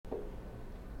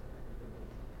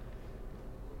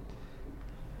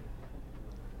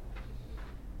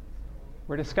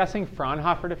We're discussing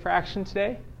Fraunhofer diffraction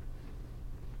today.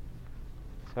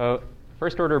 So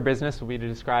first order of business will be to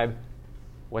describe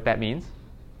what that means.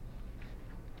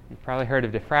 You've probably heard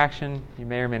of diffraction. You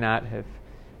may or may not have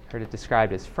heard it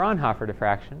described as Fraunhofer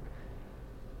diffraction.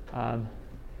 And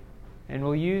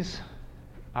we'll use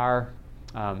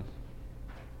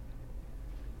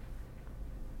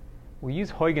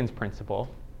Huygens principle,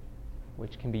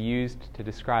 which can be used to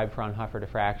describe Fraunhofer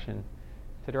diffraction,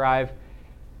 to derive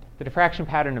the diffraction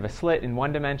pattern of a slit in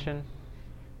one dimension.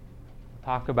 We'll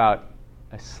talk about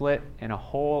a slit and a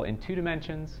hole in 2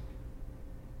 dimensions.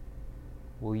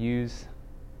 We'll use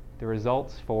the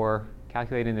results for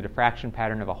calculating the diffraction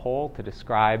pattern of a hole to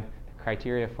describe the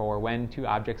criteria for when 2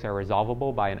 objects are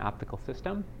resolvable by an optical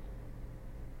system.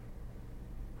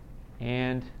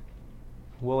 And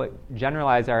we'll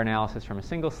generalize our analysis from a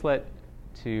single slit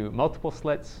to multiple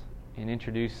slits and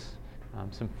introduce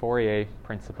some Fourier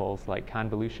principles like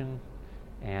convolution,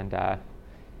 and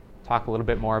talk a little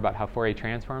bit more about how Fourier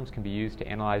transforms can be used to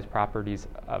analyze properties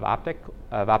of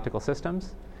optical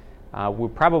systems. We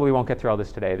probably won't get through all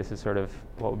this today. This is sort of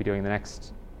what we'll be doing in the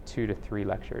next 2 to 3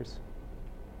 lectures.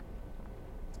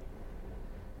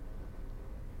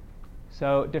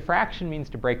 So diffraction means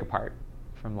to break apart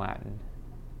from Latin.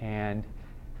 And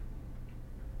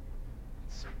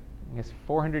it's, I guess,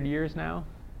 400 years now,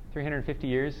 350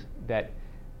 years, that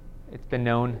it's been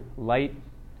known light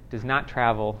does not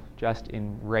travel just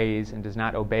in rays and does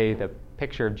not obey the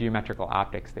picture of geometrical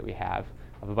optics that we have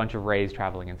of a bunch of rays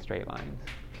traveling in straight lines.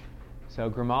 So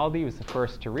Grimaldi was the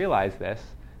first to realize this.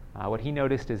 What he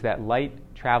noticed is that light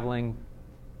traveling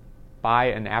by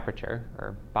an aperture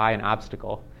or by an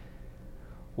obstacle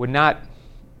would not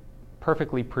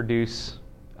perfectly produce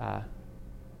a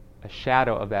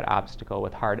shadow of that obstacle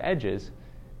with hard edges,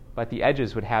 but the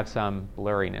edges would have some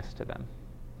blurriness to them.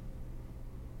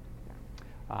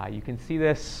 You can see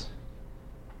this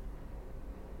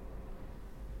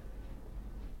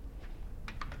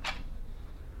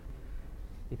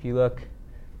if you look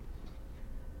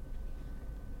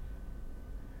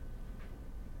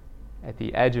at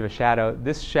the edge of a shadow.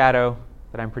 This shadow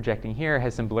that I'm projecting here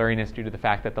has some blurriness due to the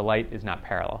fact that the light is not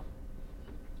parallel.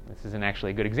 This isn't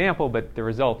actually a good example, but the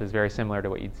result is very similar to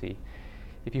what you'd see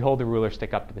if you hold the ruler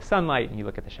stick up to the sunlight and you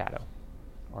look at the shadow.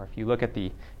 Or if you look at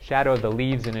the shadow of the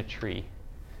leaves in a tree,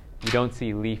 you don't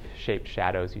see leaf-shaped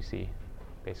shadows. You see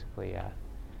basically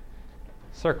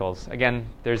circles. Again,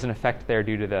 there's an effect there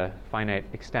due to the finite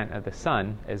extent of the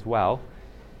sun as well.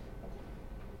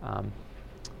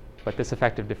 But this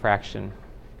effect of diffraction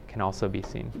can also be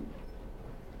seen.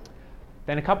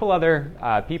 Then a couple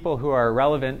other people who are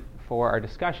relevant for our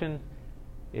discussion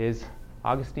is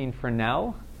Augustin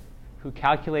Fresnel, who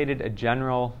calculated a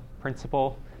general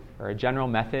principle or a general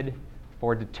method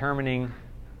for determining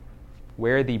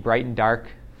where the bright and dark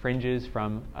fringes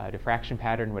from a diffraction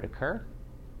pattern would occur.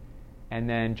 And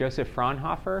then Joseph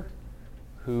Fraunhofer,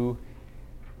 who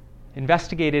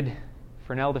investigated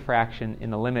Fresnel diffraction in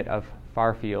the limit of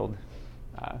far-field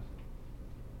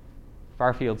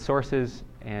sources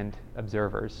and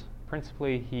observers.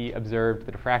 Principally, he observed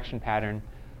the diffraction pattern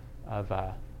of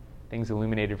things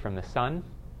illuminated from the sun.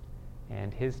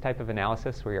 And his type of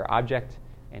analysis, where your object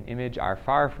and image are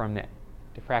far from the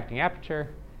diffracting aperture,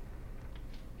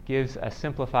 gives a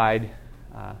simplified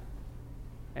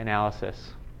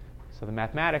analysis. So the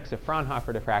mathematics of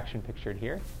Fraunhofer diffraction pictured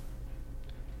here,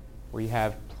 where you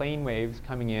have plane waves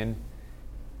coming in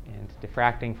and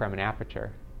diffracting from an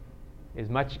aperture, is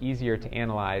much easier to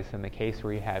analyze than the case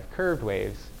where you have curved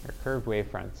waves or curved wave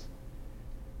fronts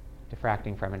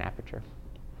diffracting from an aperture.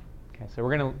 Okay, so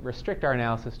we're going to restrict our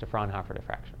analysis to Fraunhofer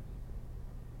diffraction.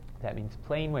 That means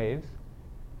plane waves,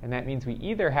 and that means we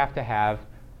either have to have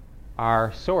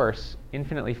our source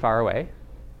infinitely far away,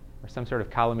 or some sort of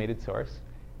collimated source,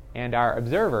 and our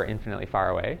observer infinitely far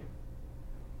away,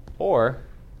 or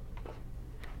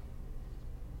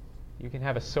you can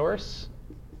have a source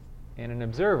and an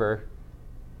observer,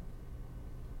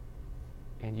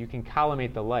 and you can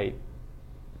collimate the light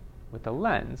with a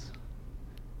lens.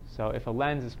 So if a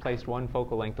lens is placed 1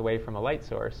 focal length away from a light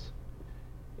source,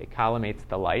 it collimates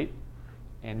the light,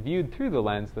 and viewed through the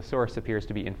lens, the source appears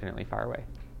to be infinitely far away.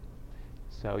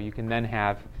 So you can then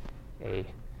have an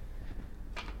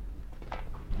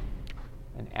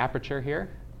aperture here,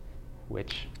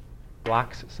 which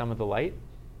blocks some of the light.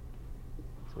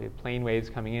 So we have plane waves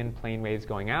coming in, plane waves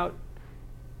going out,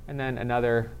 and then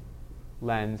another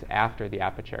lens after the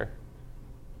aperture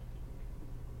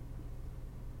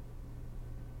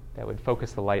that would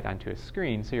focus the light onto a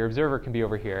screen. So your observer can be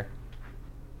over here,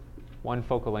 1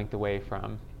 focal length away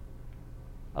from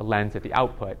a lens at the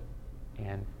output,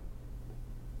 and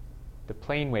the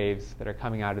plane waves that are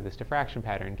coming out of this diffraction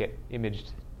pattern get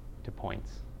imaged to points.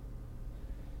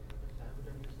 I would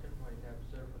understand why the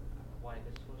observer, why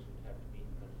the source would have to be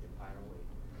incredibly far away.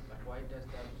 But why does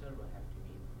the observer have to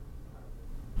be far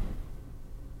away?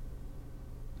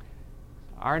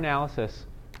 Our analysis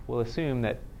will assume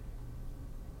that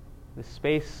the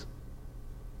space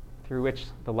through which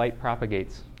the light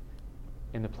propagates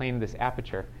in the plane of this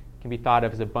aperture can be thought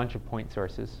of as a bunch of point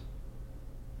sources.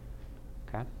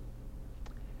 Okay?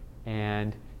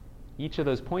 And each of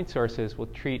those point sources will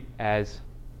treat as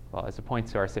a point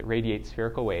source that radiates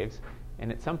spherical waves.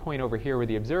 And at some point over here where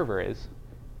the observer is,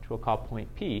 which we'll call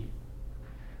point P,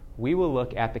 we will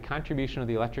look at the contribution of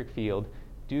the electric field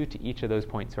due to each of those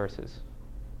point sources.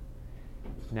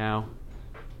 Now,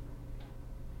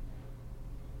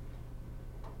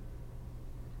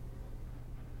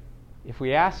 if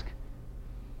we ask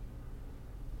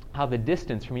how the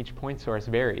distance from each point source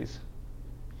varies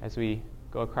as we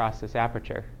go across this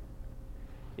aperture,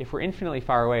 if we're infinitely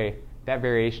far away, that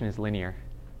variation is linear.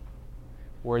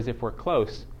 Whereas if we're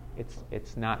close,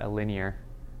 it's not a linear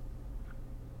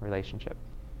relationship.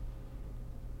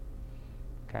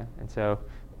 Okay? And so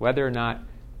whether or not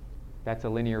that's a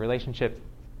linear relationship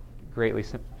greatly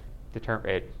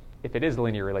if it is a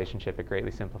linear relationship, it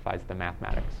greatly simplifies the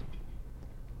mathematics.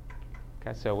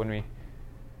 Okay, so when we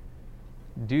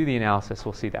do the analysis,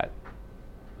 we'll see that.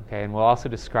 Okay, and we'll also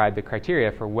describe the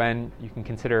criteria for when you can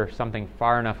consider something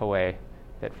far enough away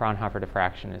that Fraunhofer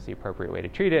diffraction is the appropriate way to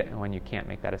treat it, and when you can't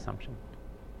make that assumption.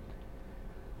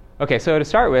 Okay, so to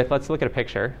start with, let's look at a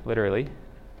picture, literally.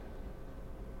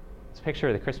 It's a picture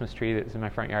of the Christmas tree that was in my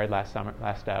front yard last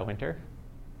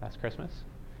Christmas.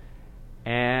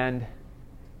 And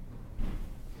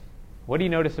what do you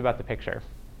notice about the picture?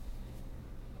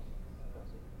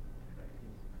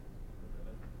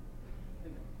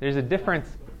 There's a difference.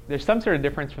 There's some sort of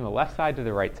difference from the left side to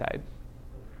the right side.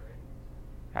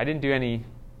 I didn't do any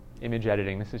image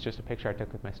editing. This is just a picture I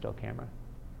took with my still camera.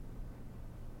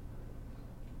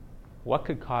 What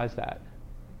could cause that?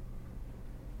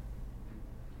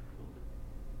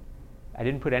 I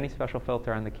didn't put any special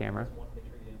filter on the camera.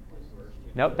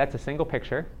 Nope, that's a single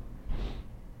picture.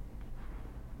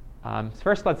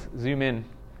 First, let's zoom in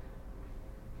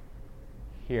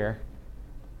here.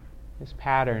 This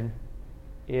pattern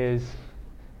is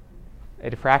a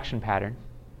diffraction pattern.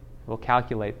 We'll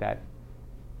calculate that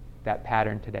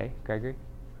pattern today. Gregory?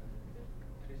 This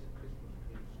Christmas tree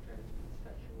is strategy in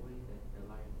such a way that the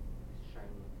light is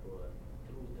shining through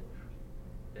the tree.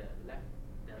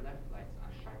 The left lights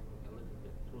are shining a little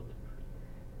bit through the tree,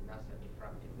 and that's a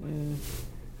diffractive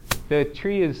light. The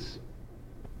tree is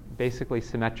basically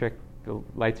symmetric. The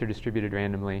lights are distributed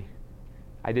randomly.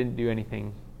 I didn't do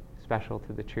anything special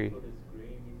to the tree.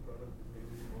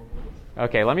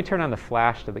 Okay, let me turn on the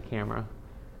flash to the camera.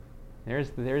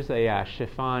 There's a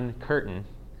chiffon curtain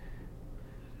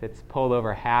that's pulled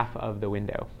over half of the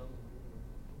window.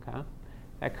 Okay?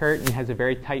 That curtain has a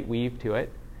very tight weave to it,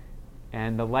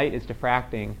 and the light is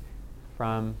diffracting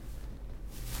from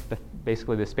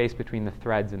basically the space between the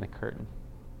threads in the curtain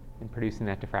and producing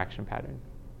that diffraction pattern.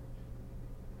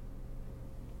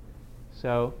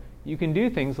 So you can do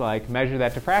things like measure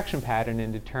that diffraction pattern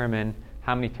and determine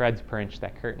how many threads per inch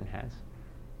that curtain has.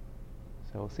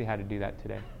 So we'll see how to do that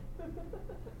today.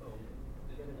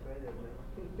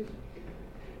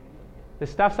 The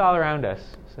stuff's all around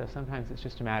us, so sometimes it's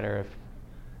just a matter of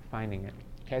finding it.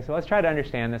 Okay, so let's try to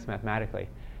understand this mathematically.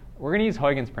 We're going to use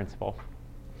Huygens principle.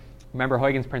 Remember,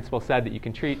 Huygens principle said that you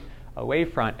can treat a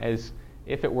wavefront as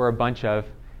if it were a bunch of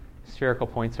spherical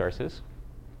point sources.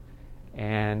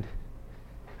 And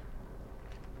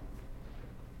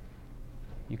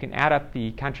you can add up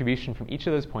the contribution from each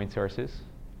of those point sources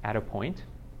at a point.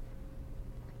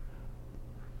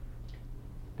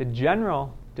 The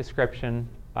general description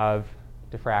of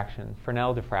diffraction,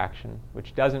 Fresnel diffraction,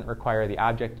 which doesn't require the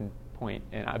object and point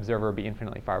and observer be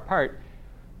infinitely far apart,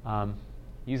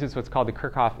 uses what's called the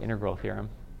Kirchhoff integral theorem,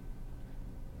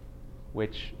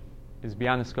 which is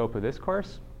beyond the scope of this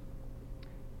course.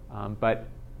 But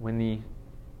when the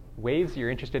waves you're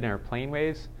interested in are plane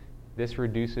waves, this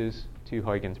reduces to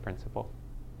Huygens principle.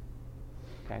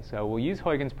 Okay, so we'll use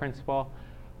Huygens principle.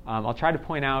 I'll try to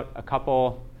point out a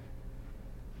couple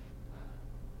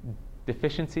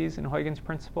deficiencies in Huygens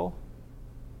principle,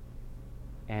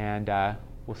 and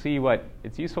we'll see what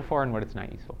it's useful for and what it's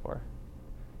not useful for.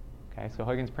 Okay, so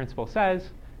Huygens principle says,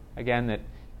 again, that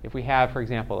if we have, for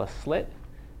example, a slit,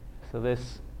 so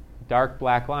this dark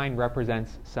black line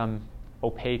represents some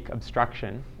opaque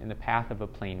obstruction in the path of a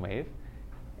plane wave,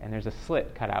 and there's a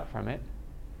slit cut out from it.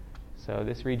 So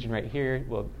this region right here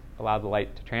will allow the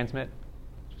light to transmit,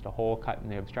 just a hole cut in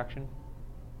the obstruction.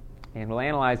 And we'll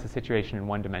analyze the situation in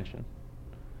one dimension.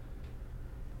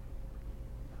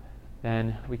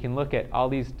 Then we can look at all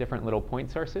these different little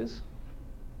point sources.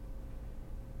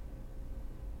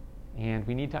 And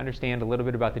we need to understand a little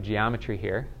bit about the geometry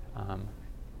here.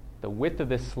 The width of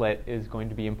this slit is going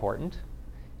to be important.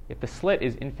 If the slit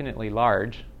is infinitely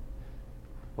large,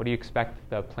 what do you expect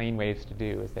the plane waves to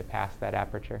do as they pass that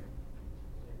aperture?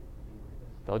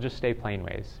 They'll just stay plane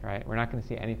waves, right? We're not going to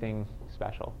see anything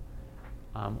special.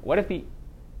 What if the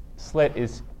slit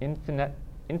is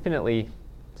infinitely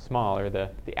small, or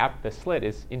the slit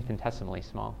is infinitesimally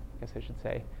small, I guess I should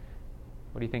say?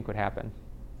 What do you think would happen?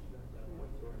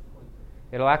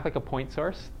 It'll act like a point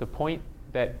source. The point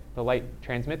that the light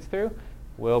transmits through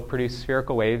will produce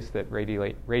spherical waves that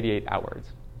radiate outwards.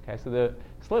 Okay, so the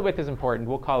slit width is important.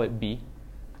 We'll call it B.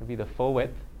 It'll be the full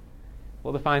width.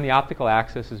 We'll define the optical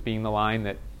axis as being the line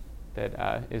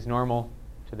that is normal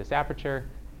to this aperture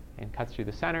and cuts through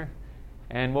the center.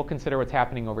 And we'll consider what's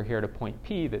happening over here at a point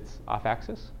P that's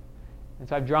off-axis. And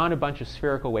so I've drawn a bunch of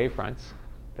spherical wavefronts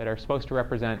that are supposed to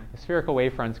represent the spherical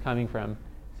wavefronts coming from,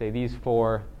 say, these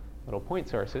four little point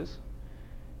sources.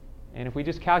 And if we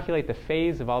just calculate the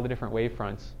phase of all the different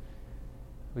wavefronts,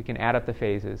 we can add up the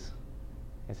phases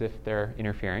as if they're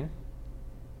interfering.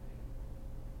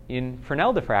 In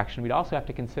Fresnel diffraction, we'd also have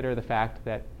to consider the fact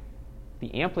that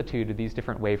the amplitude of these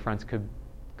different wavefronts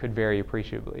could vary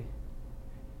appreciably.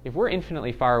 If we're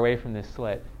infinitely far away from this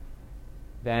slit,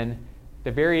 then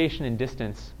the variation in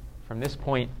distance from this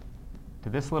point to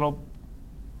this little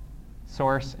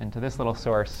source and to this little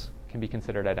source can be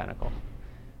considered identical.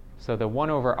 So the 1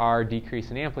 over r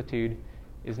decrease in amplitude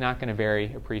is not going to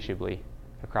vary appreciably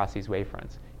across these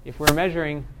wavefronts. If we're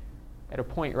measuring at a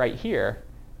point right here,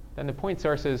 then the point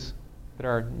sources that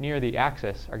are near the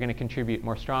axis are going to contribute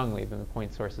more strongly than the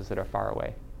point sources that are far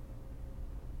away.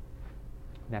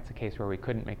 And that's a case where we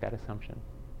couldn't make that assumption.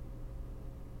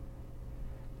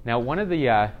 Now, one of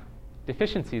the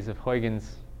deficiencies of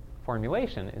Huygens'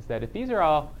 formulation is that if these are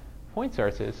all point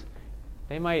sources,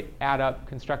 they might add up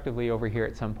constructively over here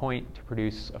at some point to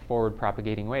produce a forward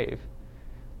propagating wave.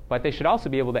 But they should also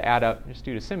be able to add up, just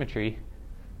due to symmetry,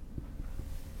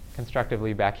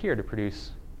 constructively back here to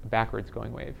produce a backwards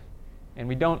going wave. And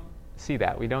we don't see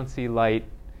that. We don't see light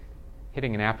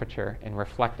hitting an aperture and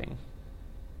reflecting.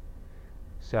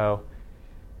 So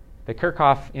the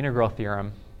Kirchhoff integral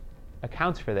theorem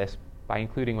accounts for this by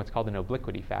including what's called an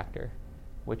obliquity factor,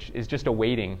 which is just a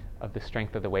weighting of the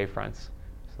strength of the wavefronts,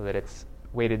 so that it's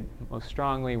weighted most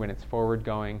strongly when it's forward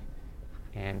going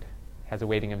and has a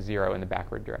weighting of 0 in the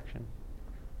backward direction.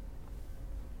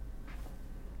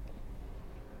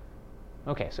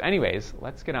 Okay, so anyways,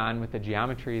 let's get on with the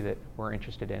geometry that we're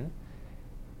interested in.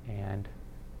 And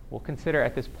we'll consider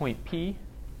at this point P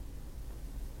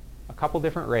a couple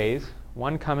different rays,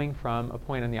 one coming from a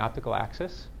point on the optical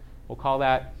axis. We'll call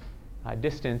that a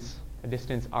distance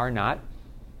r naught.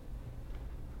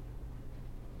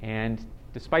 And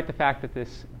despite the fact that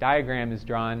this diagram is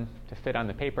drawn to fit on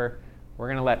the paper, we're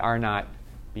going to let r naught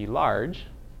be large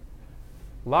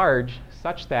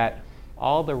such that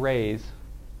all the rays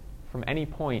from any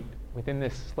point within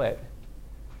this slit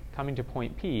coming to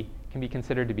point P can be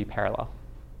considered to be parallel.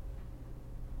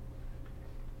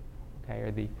 Okay,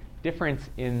 or the difference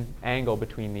in angle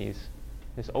between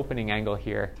this opening angle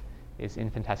here is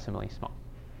infinitesimally small.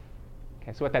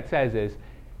 Okay, so what that says is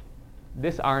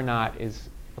this r naught is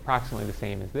approximately the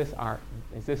same as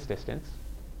this distance.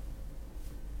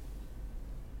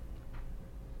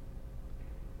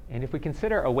 And if we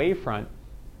consider a wavefront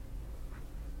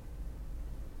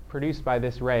produced by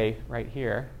this ray right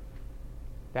here,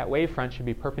 that wavefront should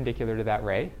be perpendicular to that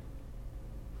ray.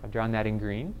 I've drawn that in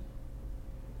green.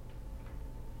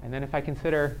 And then if I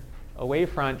consider a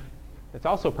wavefront that's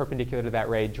also perpendicular to that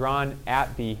ray drawn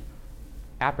at the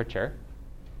aperture,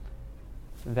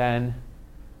 then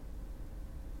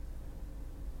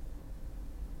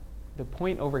the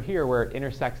point over here where it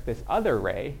intersects this other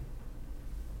ray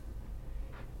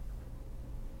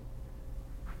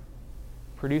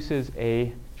produces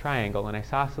a triangle, an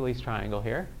isosceles triangle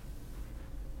here,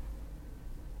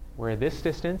 where this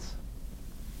distance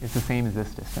is the same as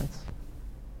this distance.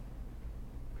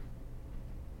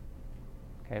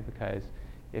 Okay, because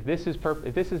if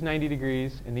this is 90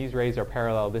 degrees and these rays are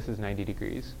parallel, this is 90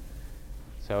 degrees.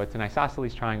 So it's an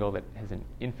isosceles triangle that has an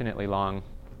infinitely long,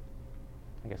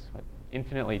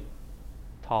 infinitely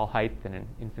tall height and an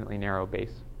infinitely narrow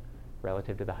base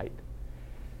relative to the height.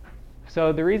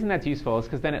 So the reason that's useful is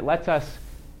because then it lets us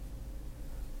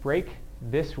break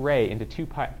this ray into two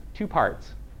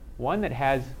parts. One that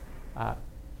has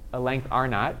a length r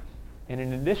naught and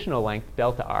an additional length,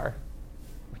 delta r,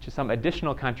 which is some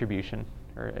additional contribution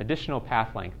or additional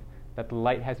path length that the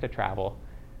light has to travel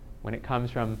when it comes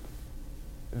from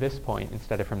this point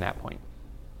instead of from that point.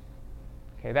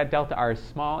 Okay, that delta r is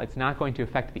small. It's not going to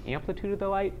affect the amplitude of the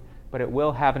light, but it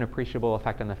will have an appreciable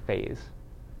effect on the phase.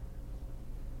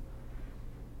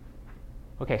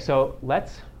 Okay, so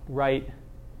let's write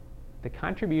the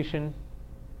contribution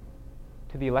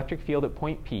to the electric field at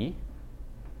point P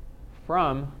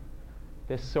from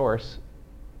this source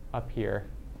up here.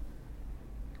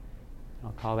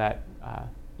 I'll call that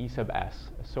E sub s,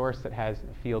 a source that has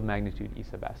a field magnitude E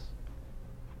sub s.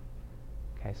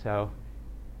 Okay, so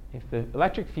if the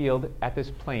electric field at this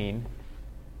plane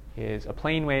is a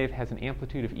plane wave, has an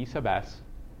amplitude of E sub s,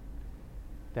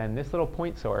 then this little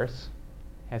point source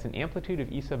has an amplitude of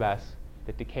E sub s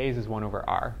that decays as 1 over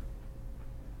r.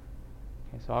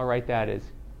 Okay, so I'll write that as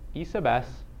E sub s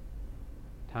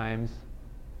times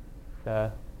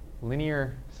the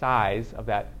linear size of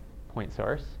that point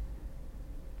source.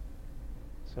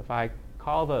 So if I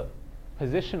call the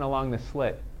position along the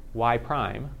slit y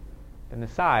prime, then the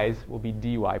size will be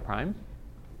dy prime.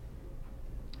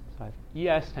 So I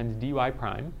have Es times dy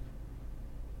prime,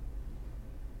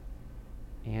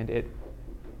 and it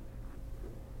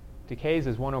decays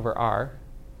as 1 over r,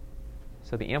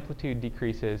 so the amplitude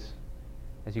decreases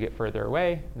as you get further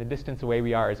away, and the distance away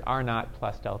we are is r naught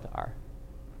plus delta r.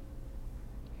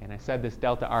 And I said this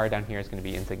delta r down here is going to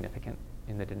be insignificant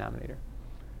in the denominator.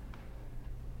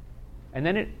 And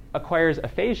then it acquires a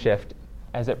phase shift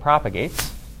as it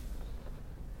propagates.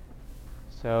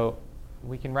 So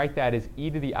we can write that as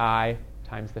e to the I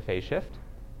times the phase shift.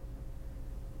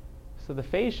 So the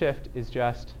phase shift is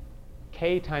just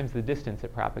k times the distance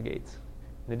it propagates.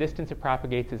 And the distance it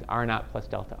propagates is r naught plus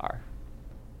delta r.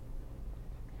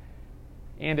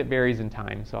 And it varies in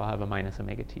time, so I'll have a minus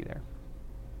omega t there.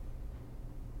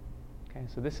 Okay,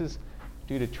 so this is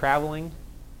due to traveling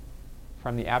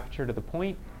from the aperture to the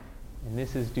point, and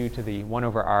this is due to the 1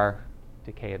 over r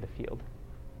decay of the field.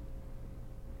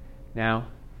 Now,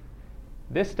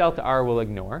 this delta r will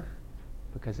ignore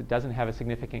because it doesn't have a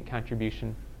significant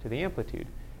contribution to the amplitude.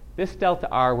 This delta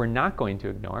r we're not going to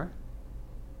ignore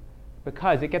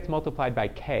because it gets multiplied by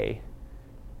k,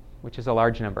 which is a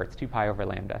large number. It's 2 pi over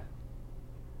lambda.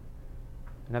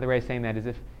 Another way of saying that is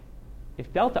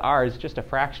if delta r is just a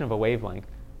fraction of a wavelength,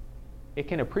 it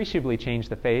can appreciably change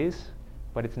the phase,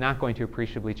 but it's not going to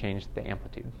appreciably change the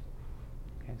amplitude.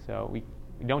 Okay, so we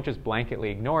don't just blanketly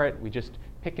ignore it. We just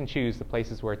pick and choose the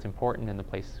places where it's important and the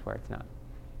places where it's not.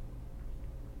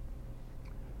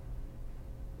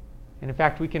 And in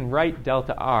fact, we can write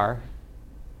delta r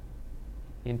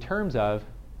in terms of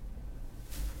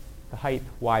the height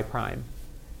y prime.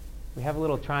 We have a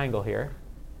little triangle here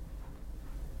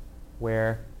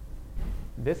where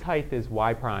this height is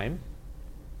y prime.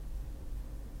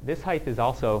 This height is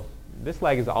also, this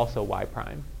leg is also y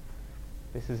prime.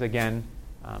 This is again,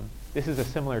 this is a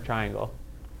similar triangle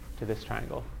to this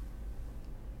triangle.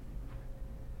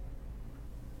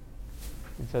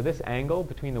 And so this angle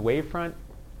between the wavefront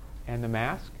and the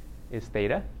mask is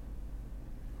theta,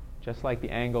 just like the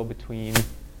angle between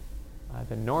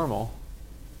the normal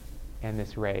and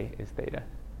this ray is theta.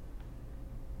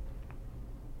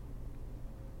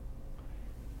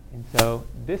 And so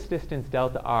this distance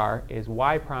delta r is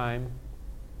y prime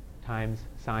times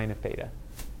sine of theta.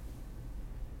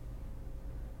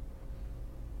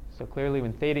 So clearly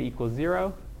when theta equals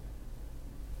 0,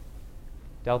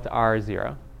 delta r is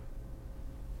 0.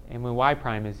 And when y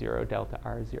prime is 0, delta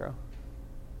r is 0.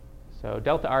 So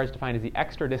delta r is defined as the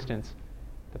extra distance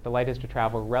that the light has to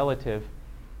travel relative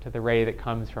to the ray that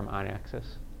comes from on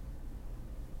axis.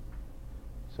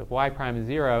 So if y prime is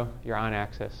 0, you're on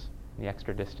axis, and the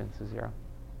extra distance is 0.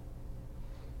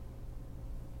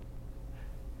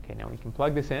 Okay, now we can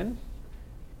plug this in.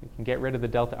 We can get rid of the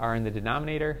delta r in the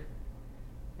denominator,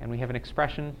 and we have an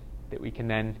expression that we can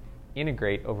then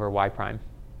integrate over y prime.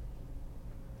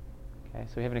 Okay,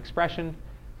 so we have an expression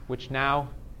which now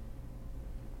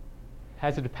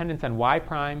has a dependence on y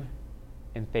prime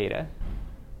and theta.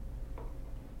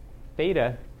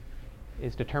 Theta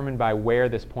is determined by where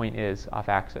this point is off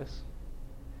axis.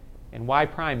 And y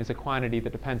prime is a quantity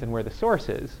that depends on where the source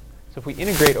is. So if we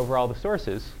integrate over all the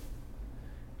sources,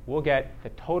 we'll get the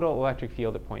total electric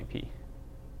field at point P.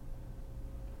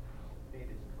 Theta is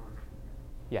constant.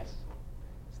 Yes.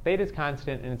 So theta is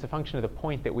constant, and it's a function of the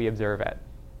point that we observe at.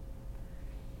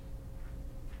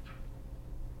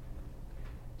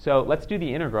 So let's do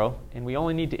the integral, and we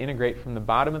only need to integrate from the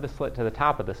bottom of the slit to the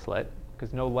top of the slit,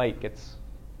 because no light gets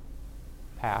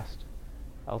passed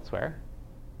elsewhere.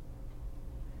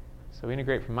 So we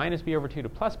integrate from minus b over 2 to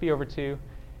plus b over 2.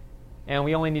 And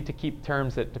we only need to keep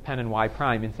terms that depend on y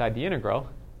prime inside the integral.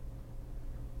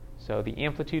 So the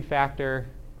amplitude factor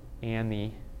and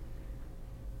the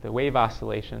wave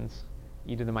oscillations,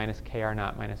 e to the minus kr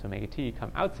naught minus omega t,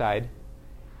 come outside.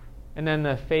 And then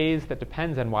the phase that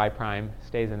depends on y prime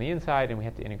stays on the inside, and we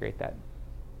have to integrate that.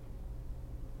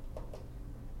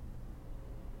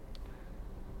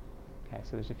 Okay,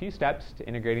 so there's a few steps to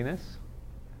integrating this.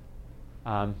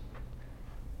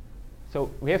 So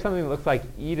we have something that looks like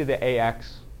e to the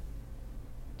ax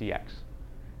dx.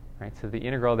 Right? So the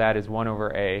integral of that is 1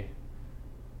 over a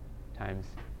times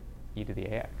e to the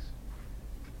ax.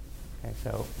 Okay,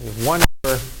 so we have 1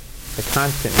 over the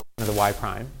constant of the y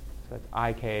prime. So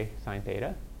that's ik sine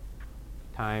theta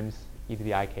times e to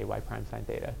the ik y prime sine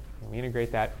theta. And we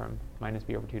integrate that from minus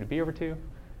b over 2 to b over 2.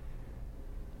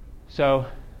 So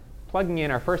plugging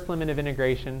in our first limit of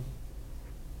integration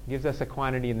gives us a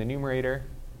quantity in the numerator,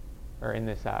 or in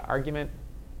this argument.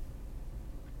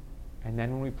 And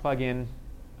then when we plug in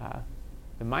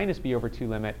the minus b over 2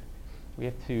 limit, we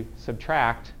have to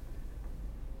subtract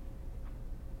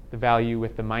the value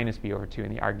with the minus b over 2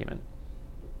 in the argument.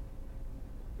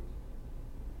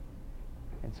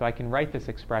 And so I can write this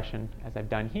expression as I've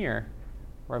done here,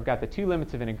 where I've got the two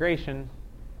limits of integration,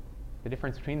 the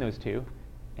difference between those two,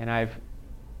 and I've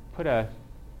put a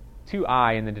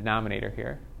 2i in the denominator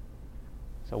here.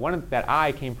 So that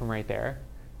I came from right there.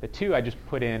 The 2 I just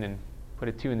put in and put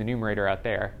a 2 in the numerator out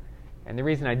there. And the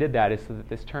reason I did that is so that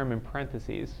this term in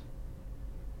parentheses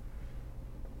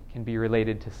can be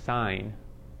related to sine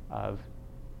of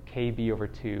kb over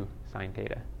 2 sine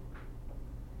theta.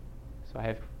 So I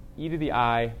have e to the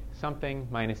I something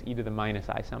minus e to the minus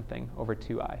I something over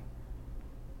 2i.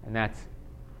 And that's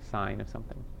sine of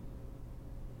something.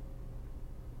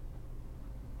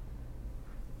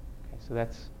 Okay, so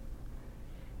that's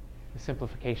the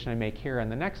simplification I make here on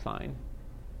the next line.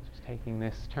 Just taking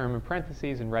this term in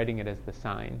parentheses and writing it as the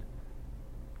sine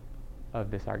of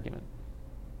this argument.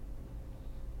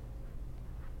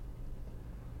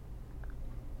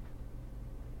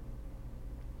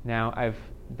 Now I've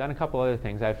done a couple other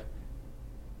things. I've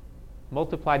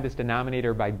multiplied this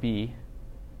denominator by b,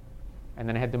 and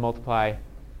then I had to multiply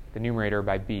the numerator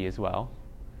by b as well.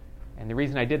 And the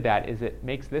reason I did that is it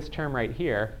makes this term right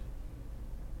here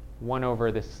 1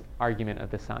 over this argument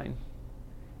of the sine.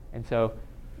 And so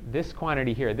this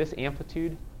quantity here, this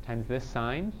amplitude times this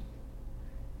sine,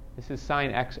 this is sine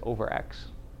x over x.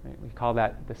 Right? We call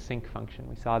that the sinc function.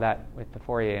 We saw that with the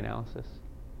Fourier analysis.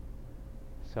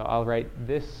 So I'll write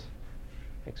this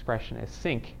expression as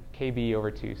sinc kb over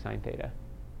 2 sine theta.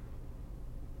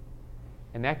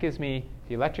 And that gives me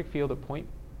the electric field at point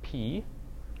P.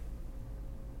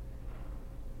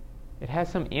 It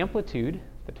has some amplitude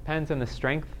that depends on the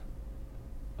strength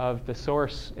of the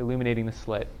source illuminating the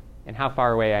slit and how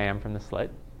far away I am from the slit,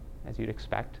 as you'd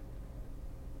expect.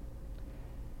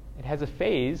 It has a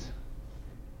phase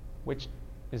which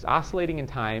is oscillating in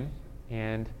time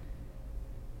and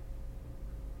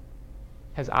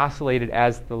has oscillated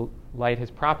as the light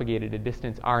has propagated a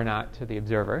distance r naught to the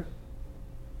observer.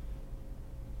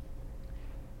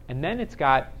 And then it's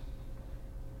got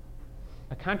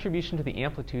a contribution to the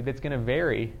amplitude that's going to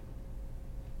vary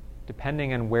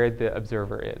depending on where the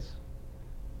observer is.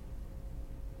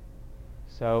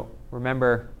 So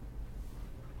remember,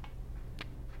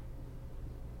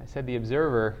 I said the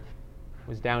observer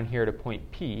was down here to point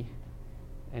P,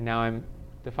 and now I'm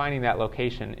defining that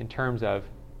location in terms of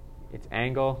its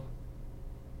angle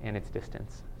and its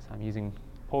distance. So I'm using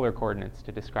polar coordinates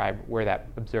to describe where that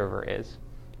observer is.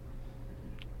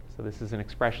 So this is an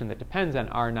expression that depends on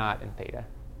r naught and theta.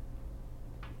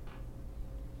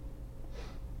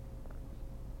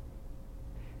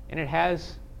 And it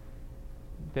has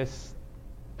this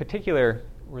particular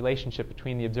relationship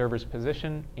between the observer's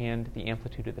position and the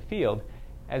amplitude of the field.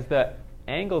 As the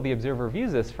angle the observer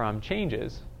views this from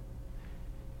changes,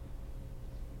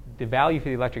 the value for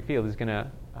the electric field is going to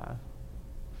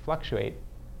fluctuate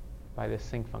by this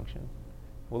sinc function.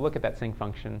 We'll look at that sinc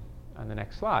function on the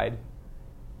next slide.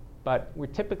 But we're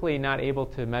typically not able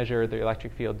to measure the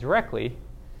electric field directly.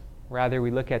 Rather, we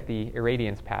look at the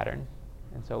irradiance pattern.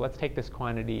 And so let's take this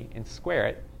quantity and square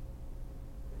it.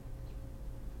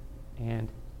 And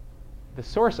the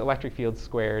source electric field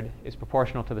squared is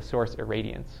proportional to the source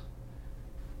irradiance.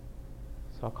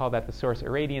 So I'll call that the source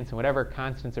irradiance, and whatever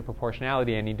constants of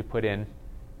proportionality I need to put in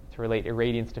to relate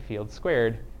irradiance to field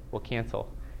squared will cancel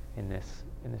in this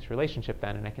relationship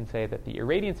then. And I can say that the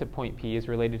irradiance at point P is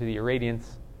related to the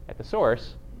irradiance at the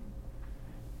source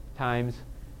times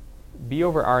b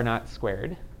over r naught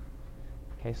squared.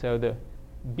 Okay, so the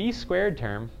b squared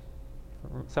term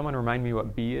Someone remind me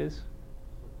what B is?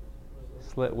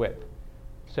 Slit width.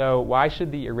 So why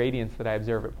should the irradiance that I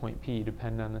observe at point P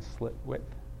depend on the slit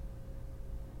width?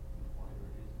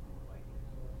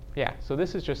 Yeah, so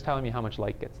this is just telling me how much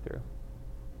light gets through.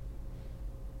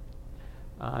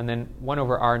 And then 1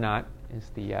 over r naught is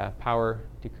the power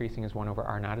decreasing as 1 over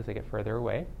r naught as I get further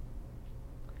away.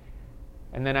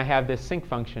 And then I have this sinc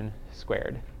function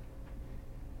squared.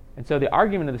 And so the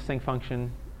argument of the sinc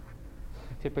function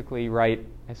I typically write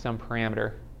as some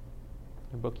parameter.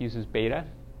 The book uses beta.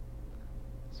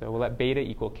 So we'll let beta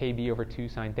equal kb over 2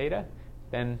 sine theta.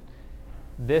 Then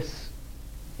this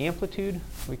amplitude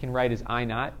we can write as I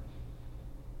naught,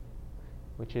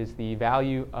 which is the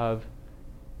value of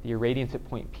the irradiance at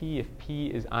point P if P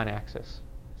is on axis.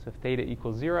 So if theta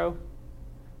equals 0,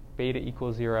 beta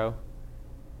equals 0,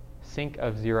 sinc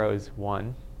of 0 is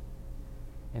 1,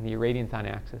 and the irradiance on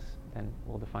axis then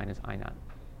we'll define as I naught.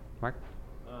 Mark?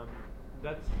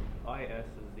 That's IS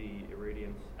is the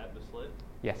irradiance at the slit?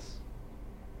 Yes.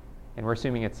 And we're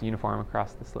assuming it's uniform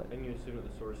across the slit. And you assume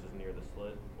that the source is near the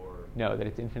slit, or? No, that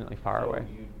it's infinitely far away.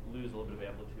 You lose a little bit of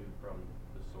amplitude from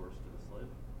the source to the slit?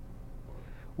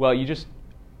 Well,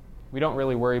 we don't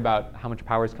really worry about how much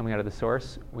power is coming out of the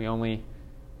source. You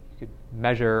could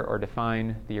measure or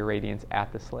define the irradiance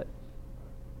at the slit.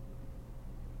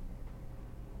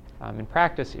 In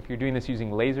practice, if you're doing this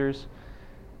using lasers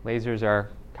are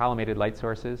collimated light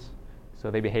sources,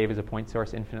 so they behave as a point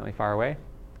source infinitely far away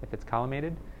if it's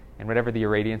collimated. And whatever the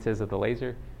irradiance is of the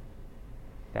laser,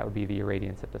 that would be the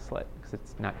irradiance at the slit, because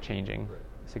it's not changing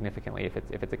significantly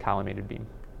if it's a collimated beam.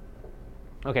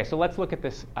 Okay, so let's look at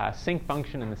this sinc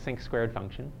function and the sinc squared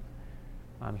function.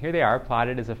 Here they are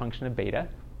plotted as a function of beta.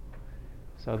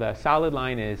 So the solid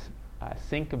line is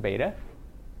sinc of beta,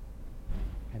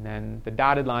 and then the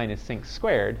dotted line is sinc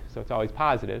squared, so it's always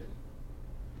positive.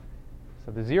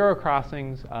 So the zero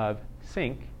crossings of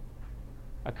sinc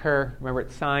occur, remember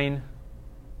it's sine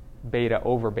beta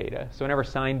over beta. So whenever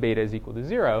sine beta is equal to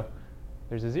 0,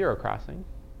 there's a 0 crossing.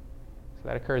 So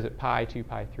that occurs at pi, 2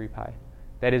 pi, 3 pi.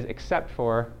 That is except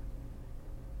for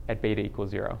at beta equals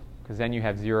 0, because then you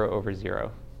have 0 over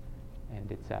 0.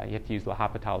 And it's you have to use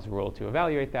L'Hopital's rule to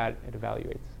evaluate that. It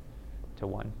evaluates to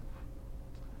 1.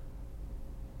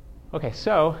 Okay,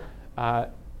 so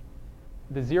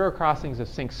the 0 crossings of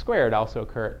sinc squared also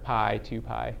occur at pi, 2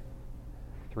 pi,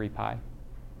 3 pi.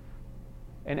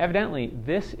 And evidently,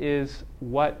 this is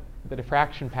what the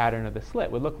diffraction pattern of the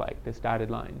slit would look like, this dotted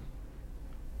line,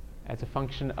 as a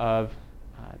function of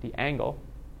the angle,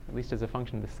 at least as a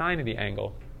function of the sine of the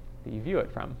angle that you view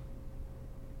it from.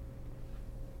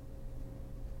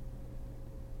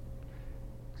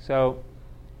 So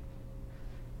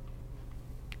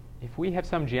if we have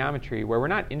some geometry where we're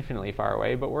not infinitely far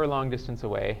away, but we're a long distance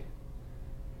away,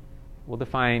 we'll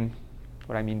define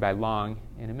what I mean by long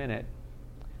in a minute.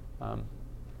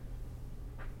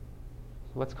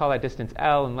 Let's call that distance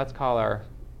L, and let's call our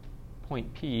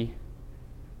point P,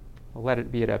 we'll let it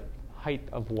be at a height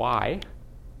of y.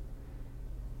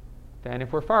 Then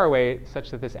if we're far away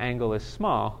such that this angle is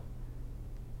small,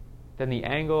 then the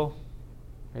angle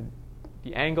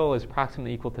is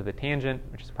approximately equal to the tangent,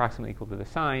 which is approximately equal to the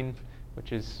sine,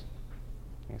 which is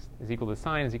equal to the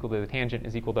sine, is equal to the tangent,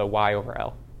 is equal to y over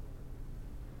L.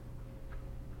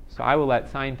 So I will let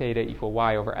sine theta equal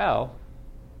y over L.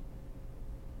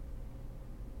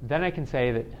 Then I can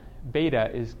say that beta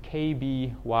is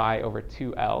kby over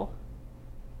 2L.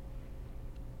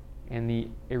 And the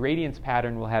irradiance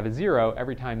pattern will have a 0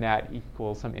 every time that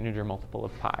equals some integer multiple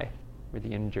of pi, where the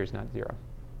integer is not 0.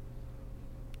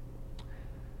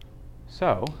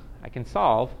 So I can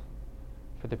solve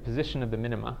for the position of the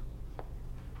minima.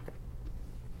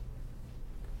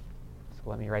 So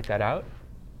let me write that out.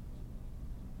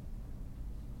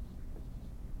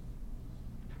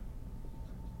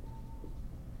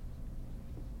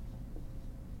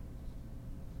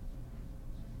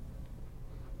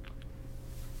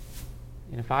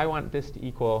 And if I want this to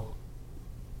equal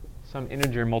some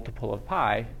integer multiple of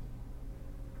pi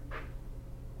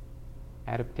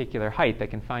at a particular height, I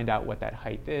can find out what that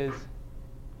height is.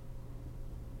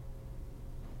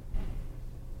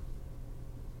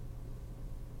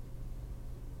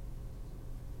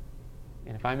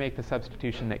 And if I make the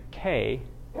substitution that k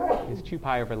is 2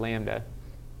 pi over lambda,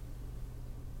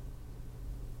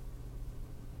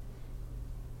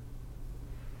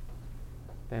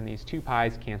 then these 2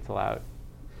 pi's cancel out.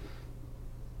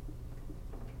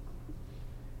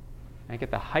 I get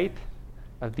the height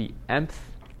of the nth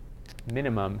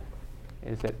minimum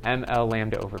is at ml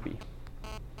lambda over b.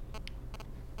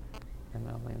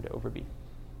 ml lambda over b.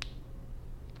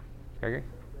 Gregor?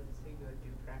 Let's say you're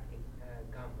diffracting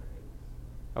gamma rays.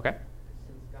 Okay.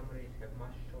 Since gamma rays have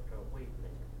much shorter wavelength,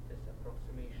 this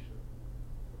approximation,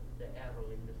 the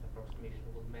error in this approximation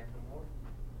will matter more?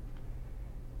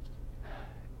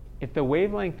 If the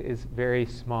wavelength is very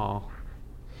small,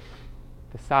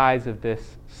 the size of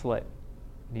this slit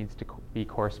needs to be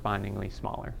correspondingly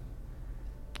smaller.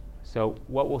 So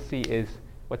what we'll see is,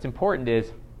 what's important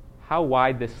is how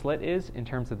wide this slit is in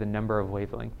terms of the number of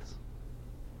wavelengths.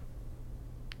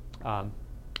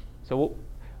 So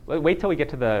we'll wait till we get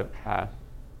to the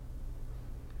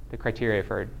criteria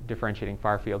for differentiating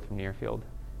far field from near field.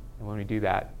 And when we do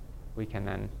that, we can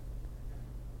then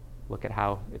look at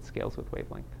how it scales with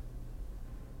wavelength.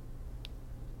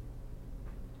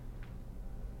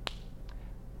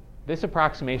 This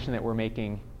approximation that we're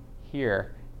making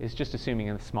here is just assuming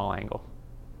a small angle.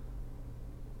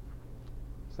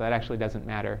 So that actually doesn't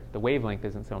matter. The wavelength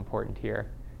isn't so important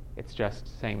here. It's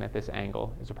just saying that this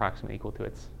angle is approximately equal to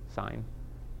its sine.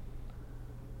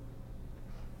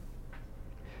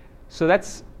 So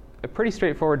that's pretty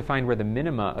straightforward to find where the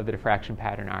minima of the diffraction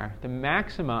pattern are. The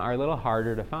maxima are a little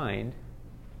harder to find.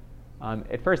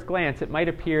 At first glance, it might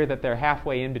appear that they're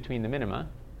halfway in between the minima,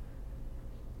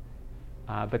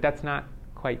 but that's not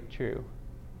quite true.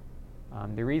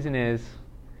 The reason is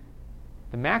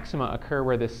the maxima occur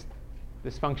where this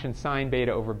function sine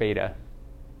beta over beta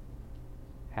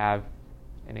have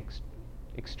an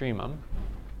extremum.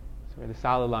 So where the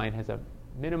solid line has a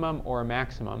minimum or a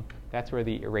maximum, that's where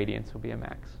the irradiance will be a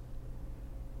max.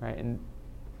 Right? And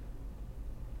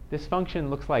this function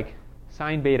looks like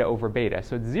sine beta over beta.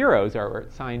 So its zeros are where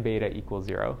sine beta equals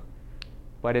 0.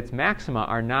 But its maxima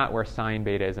are not where sine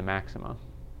beta is a maxima.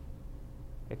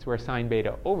 It's where sine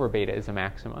beta over beta is a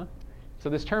maxima. So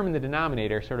this term in the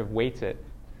denominator sort of weights it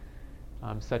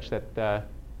such that the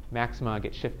maxima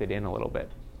get shifted in a little bit.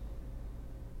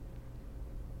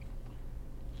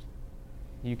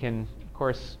 You can, of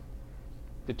course,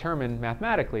 determine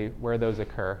mathematically where those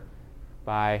occur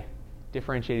by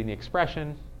differentiating the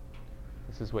expression.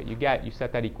 This is what you get. You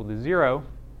set that equal to 0.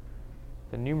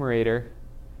 The numerator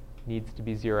needs to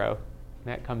be 0. And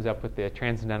that comes up with the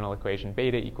transcendental equation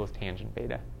beta equals tangent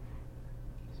beta.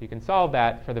 So you can solve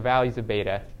that for the values of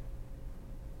beta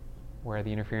where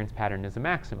the interference pattern is a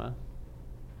maxima.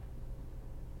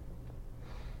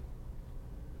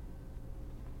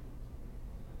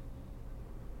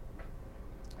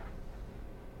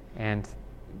 And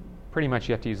pretty much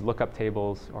you have to use lookup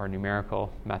tables or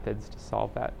numerical methods to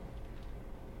solve that.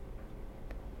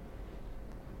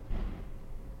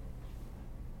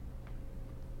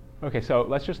 Okay, so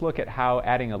let's just look at how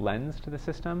adding a lens to the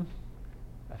system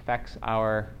affects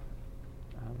our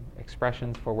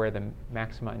expressions for where the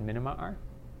maxima and minima are.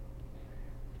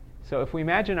 So if we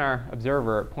imagine our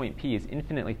observer at point P is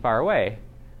infinitely far away,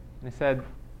 and I said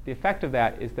the effect of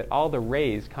that is that all the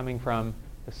rays coming from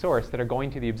the source that are going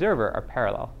to the observer are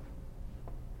parallel.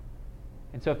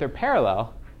 And so if they're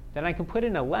parallel, then I can put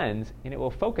in a lens and it will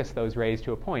focus those rays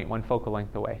to a point 1 focal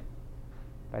length away,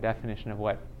 by definition of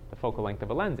what the focal length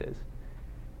of a lens is.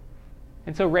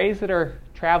 And so rays that are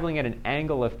traveling at an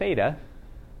angle of theta,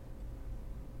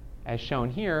 as shown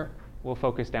here, will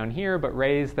focus down here, but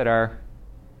rays that are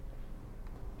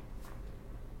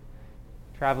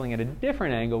traveling at a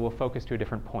different angle will focus to a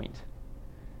different point.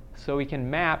 So we can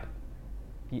map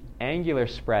the angular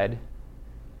spread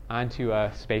onto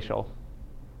a spatial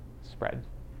spread.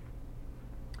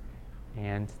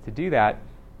 And to do that,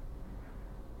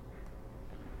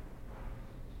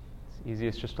 it's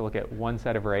easiest just to look at one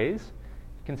set of rays.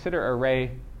 Consider a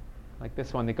ray like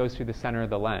this one that goes through the center of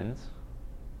the lens.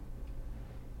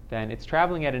 Then it's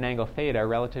traveling at an angle theta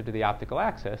relative to the optical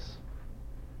axis.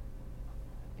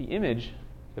 The image,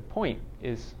 the point,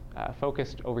 is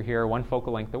focused over here 1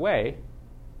 focal length away.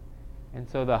 And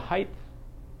so the height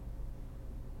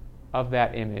of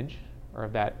that image, or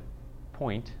of that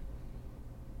point,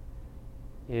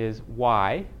 is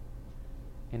y.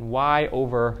 And y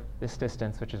over this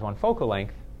distance, which is 1 focal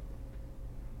length,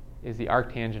 is the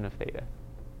arctangent of theta.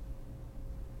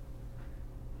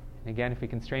 And again, if we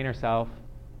constrain ourselves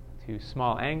to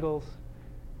small angles,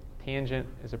 tangent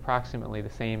is approximately the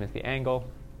same as the angle.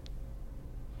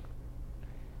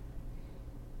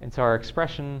 And so our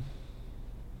expression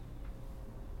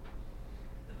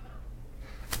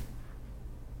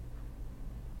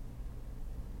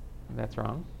that's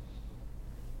wrong.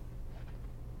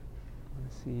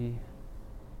 Let's see.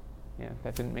 Yeah,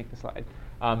 that didn't make the slide.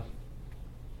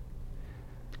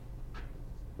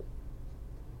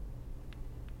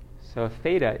 So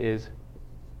theta is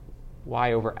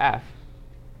y over f,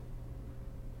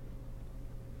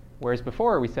 whereas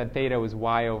before we said theta was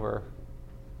y over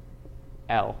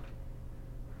L.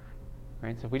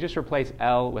 Right? So if we just replace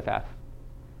L with F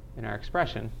in our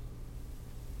expression,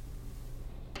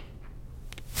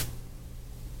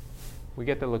 we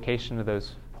get the location of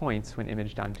those points when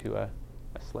imaged onto a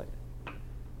slit.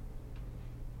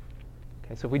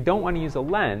 Okay, so if we don't want to use a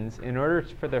lens, in order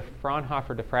for the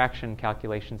Fraunhofer diffraction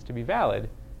calculations to be valid,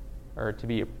 or to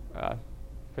be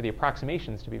for the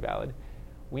approximations to be valid,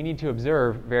 we need to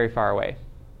observe very far away.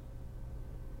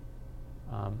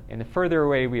 And the further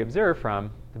away we observe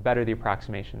from, the better the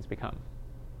approximations become.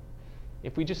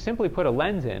 If we just simply put a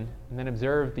lens in and then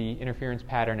observe the interference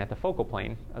pattern at the focal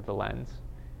plane of the lens,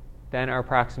 then our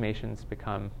approximations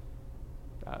become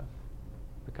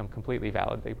completely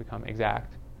valid. They become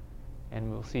exact.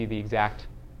 And we'll see the exact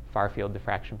far-field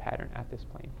diffraction pattern at this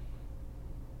plane.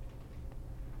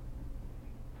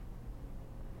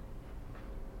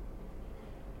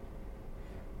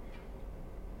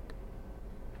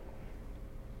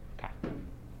 Okay.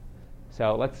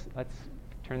 So let's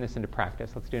turn this into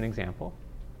practice. Let's do an example.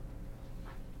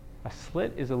 A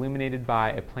slit is illuminated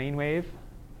by a plane wave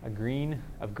of green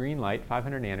light,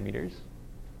 500 nanometers,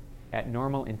 at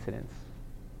normal incidence.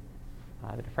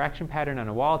 The diffraction pattern on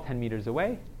a wall 10 meters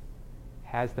away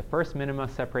has the first minima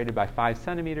separated by 5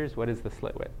 centimeters. What is the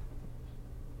slit width?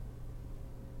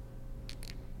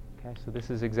 Okay, so this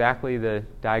is exactly the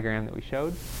diagram that we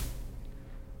showed.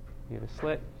 We have a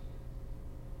slit.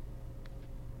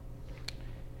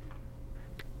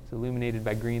 It's illuminated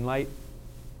by green light.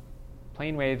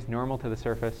 Plane waves normal to the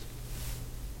surface.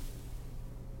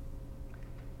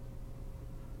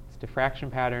 Its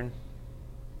diffraction pattern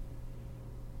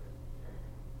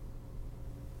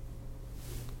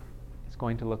is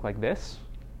going to look like this.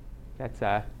 That's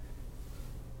the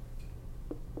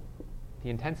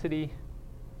intensity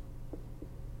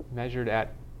measured as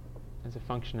a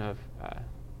function of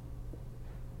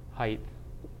height.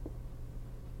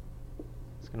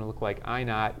 It's going to look like I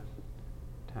naught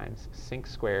times sinc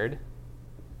squared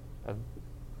of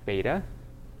beta,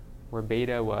 where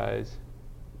beta was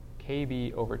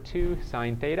kb over 2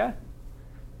 sine theta,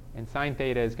 and sine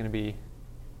theta is going to be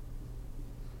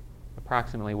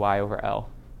approximately y over L.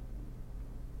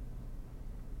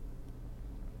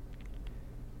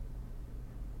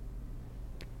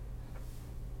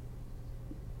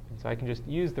 And so I can just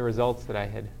use the results that I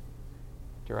had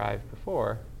derived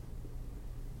before,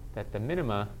 that the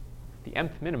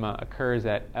mth minima occurs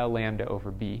at L lambda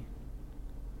over B.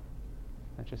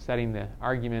 I'm just setting the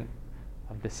argument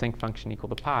of the sinc function equal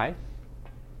to pi.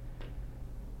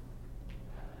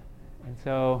 And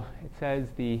so it says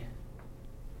the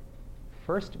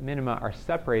first minima are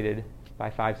separated by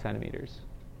 5 centimeters.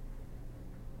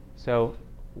 So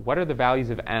what are the values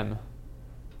of m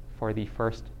for the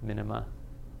first minima?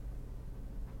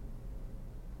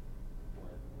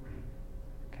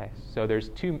 Okay, so there's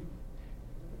two,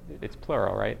 it's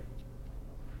plural, right?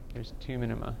 There's 2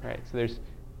 minima, right? So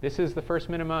this is the first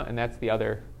minima, and that's the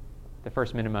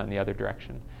first minima in the other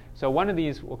direction. So one of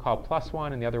these we'll call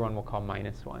 +1, and the other one we'll call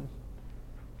 -1.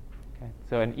 Okay,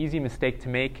 so an easy mistake to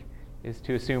make is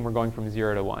to assume we're going from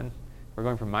 0 to 1. We're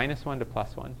going from -1 to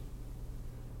 +1.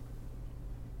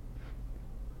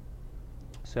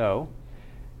 So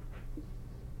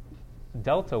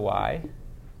delta y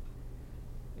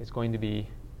is going to be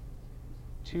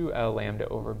 2L lambda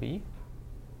over B.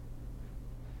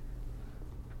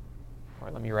 Or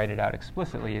let me write it out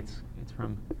explicitly. It's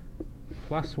from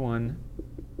 +1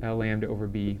 L lambda over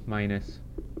B minus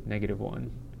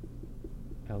 -1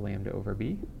 L lambda over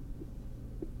B.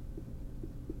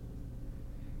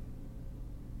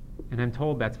 And I'm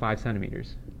told that's 5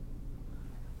 centimeters.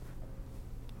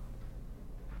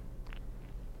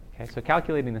 Okay, so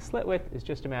calculating the slit width is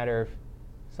just a matter of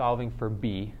solving for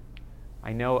B.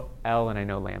 I know L and I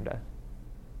know lambda.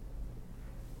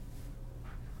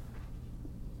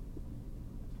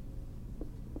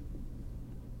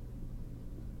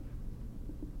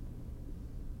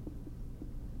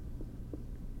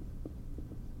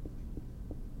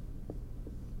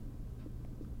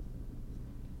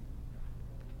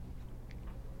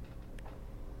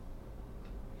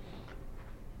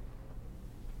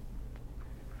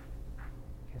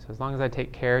 So as long as I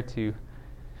take care to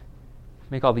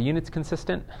make all the units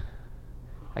consistent,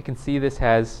 I can see this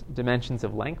has dimensions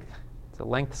of length. It's a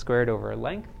length squared over a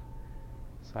length.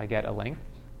 So I get a length.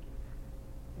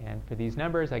 And for these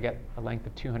numbers, I get a length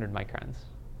of 200 microns.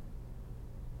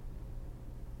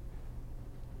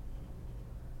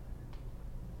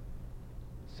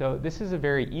 So this is a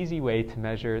very easy way to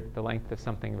measure the length of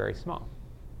something very small.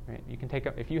 Right? You can take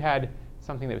up, if you had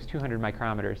something that was 200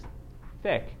 micrometers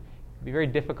thick, it'd be very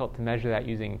difficult to measure that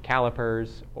using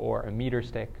calipers or a meter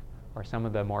stick or some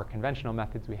of the more conventional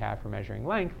methods we have for measuring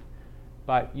length.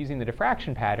 But using the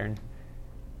diffraction pattern,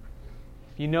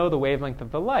 if you know the wavelength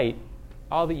of the light,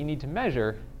 all that you need to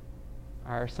measure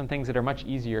are some things that are much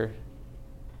easier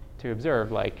to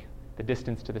observe, like the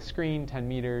distance to the screen, 10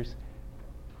 meters,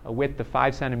 a width of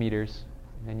 5 centimeters,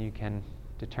 and then you can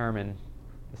determine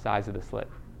the size of the slit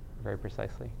very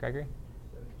precisely. Gregory?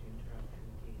 Sorry to interrupt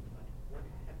you again, but what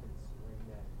happens when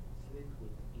the slit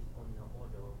width is on the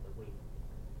order of the wave?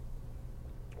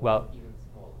 Or Well, even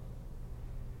smaller?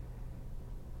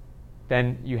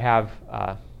 then you have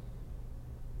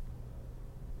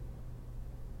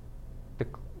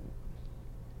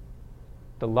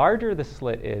the larger the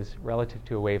slit is relative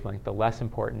to a wavelength, the less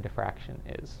important diffraction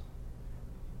is.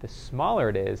 The smaller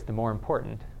it is, the more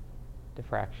important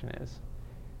diffraction is.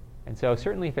 And so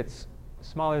certainly if it's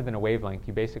smaller than a wavelength,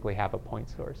 you basically have a point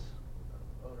source.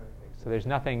 All right, So there's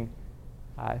nothing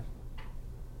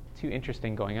too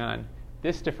interesting going on.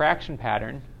 This diffraction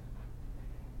pattern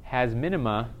has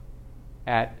minima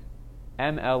at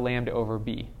ml lambda over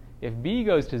b. If b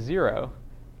goes to 0,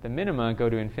 the minima go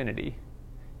to infinity,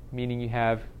 meaning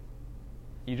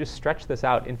you just stretch this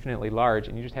out infinitely large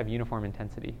and you just have uniform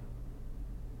intensity.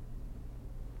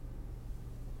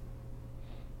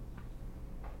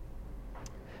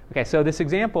 Okay, so this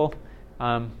example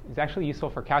is actually useful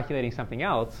for calculating something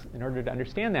else. In order to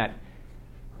understand that,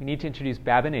 we need to introduce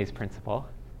Babinet's principle.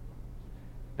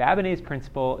 Babinet's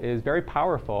principle is very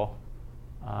powerful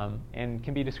and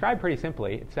can be described pretty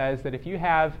simply. It says that if you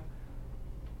have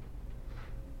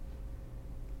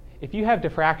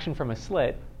diffraction from a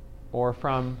slit or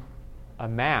from a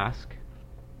mask,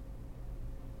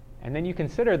 and then you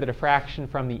consider the diffraction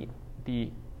from the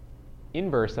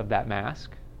inverse of that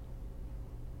mask,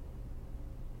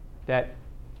 that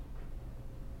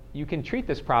you can treat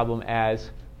this problem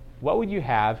as what would you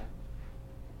have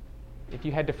if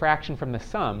you had diffraction from the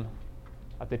sum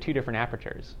of the two different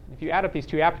apertures. If you add up these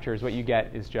two apertures, what you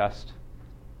get is just,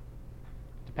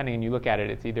 depending on you look at it,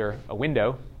 it's either a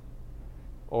window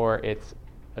or it's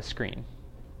a screen.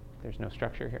 There's no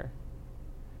structure here.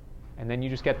 And then you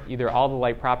just get either all the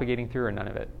light propagating through or none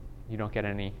of it. You don't get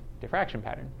any diffraction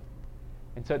pattern.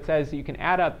 And so it says that you can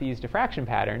add up these diffraction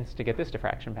patterns to get this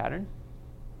diffraction pattern.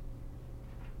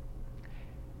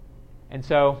 And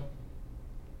so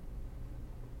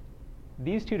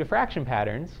these two diffraction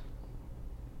patterns,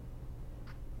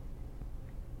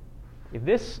 if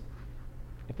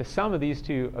the sum of these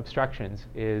two obstructions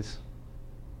is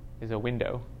a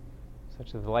window,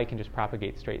 such that the light can just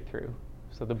propagate straight through.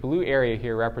 So the blue area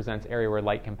here represents area where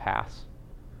light can pass.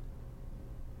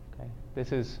 Okay.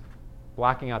 This is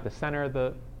blocking out the center of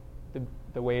the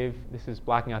wave. This is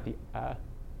blocking out the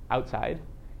outside.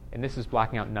 And this is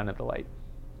blocking out none of the light.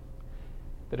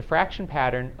 The diffraction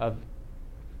pattern of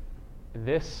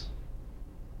this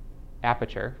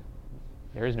aperture,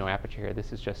 there is no aperture here,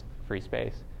 this is just free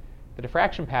space. The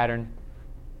diffraction pattern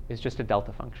is just a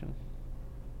delta function.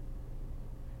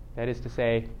 That is to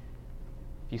say,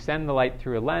 if you send the light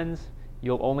through a lens,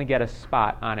 you'll only get a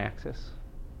spot on axis.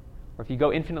 Or if you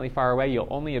go infinitely far away, you'll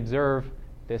only observe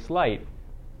this light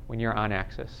when you're on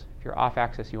axis. If you're off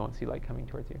axis, you won't see light coming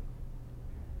towards you.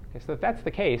 Okay, so if that's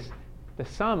the case, the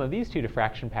sum of these two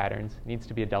diffraction patterns needs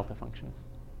to be a delta function.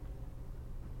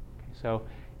 Okay, so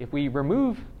if we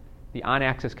remove the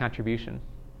on-axis contribution,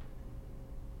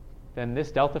 then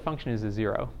this delta function is a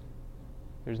 0.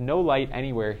 There's no light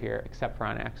anywhere here except for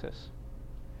on axis.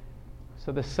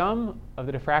 So the sum of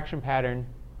the diffraction pattern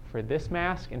for this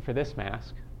mask and for this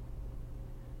mask,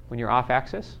 when you're off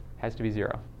axis, has to be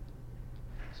 0.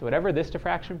 So whatever this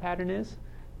diffraction pattern is,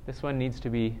 this one needs to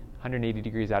be 180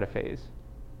 degrees out of phase.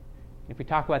 If we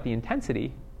talk about the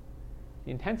intensity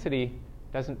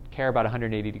doesn't care about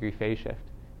 180 degree phase shift.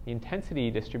 The intensity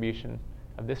distribution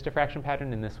of this diffraction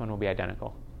pattern and this one will be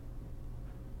identical.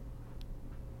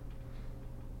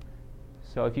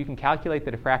 So if you can calculate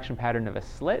the diffraction pattern of a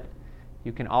slit,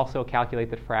 you can also calculate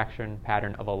the diffraction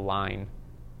pattern of a line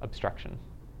obstruction,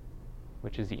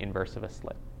 which is the inverse of a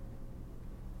slit.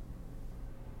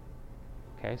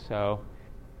 Okay, so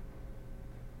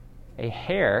a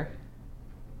hair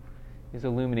is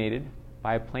illuminated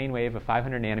by a plane wave of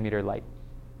 500 nanometer light.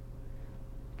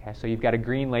 Okay, so you've got a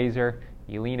green laser,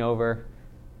 you lean over,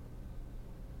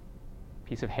 a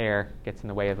piece of hair gets in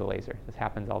the way of the laser. This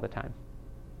happens all the time.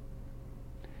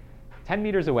 10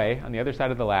 meters away, on the other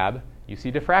side of the lab, you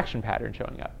see diffraction pattern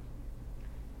showing up.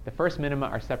 The first minima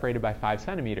are separated by 5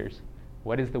 centimeters.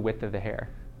 What is the width of the hair?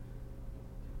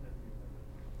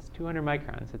 It's 200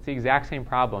 microns. It's the exact same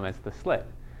problem as the slit.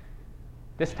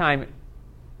 This time,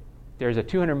 there's a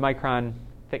 200 micron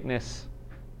thickness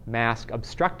mask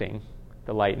obstructing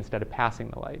the light instead of passing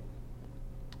the light.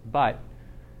 But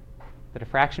the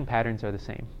diffraction patterns are the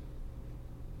same.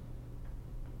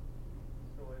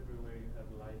 So everywhere you have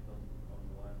light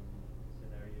on one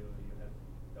scenario, you have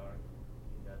dark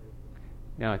in the other?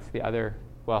 No, it's the other.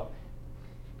 Well,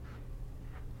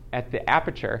 at the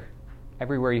aperture,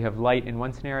 everywhere you have light in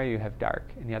one scenario, you have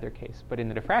dark in the other case. But in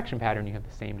the diffraction pattern, you have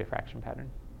the same diffraction pattern.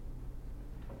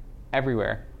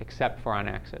 Everywhere except for on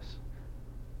axis.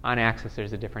 On axis,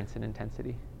 there's a difference in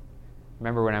intensity.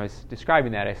 Remember when I was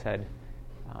describing that, I said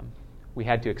we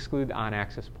had to exclude the on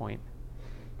axis point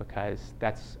because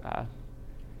that's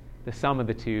the sum of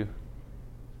the two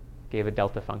gave a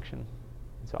delta function.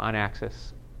 And so on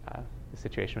axis, the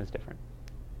situation was different.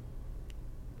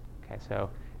 Okay, so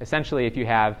essentially, if you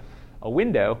have a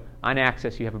window, on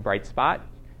axis you have a bright spot,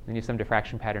 then you have some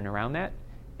diffraction pattern around that.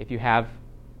 If you have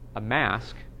a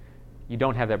mask, you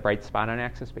don't have that bright spot on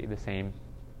axis, but you have the same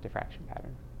diffraction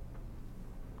pattern.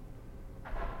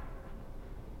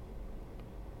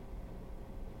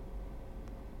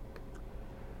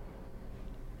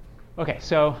 Okay,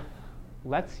 so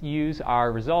let's use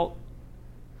our result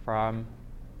from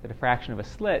the diffraction of a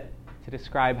slit to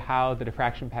describe how the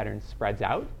diffraction pattern spreads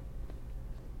out.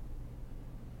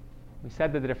 We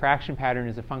said that the diffraction pattern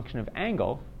is a function of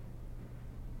angle,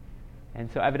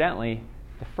 and so evidently,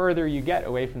 the further you get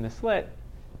away from the slit,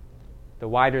 the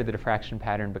wider the diffraction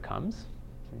pattern becomes.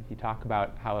 So if you talk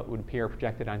about how it would appear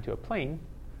projected onto a plane,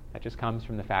 that just comes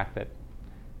from the fact that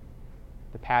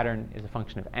the pattern is a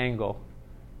function of angle,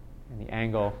 and the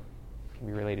angle can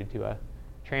be related to a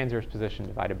transverse position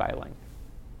divided by a length.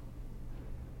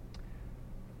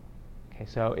 Okay,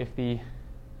 so if the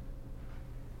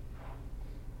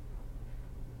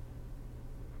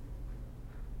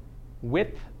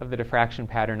width of the diffraction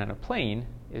pattern on a plane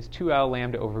is 2L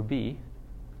lambda over b,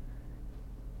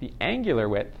 the angular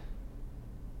width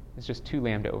is just 2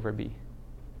 lambda over b.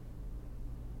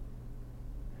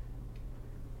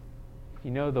 If you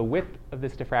know the width of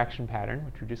this diffraction pattern,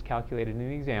 which we just calculated in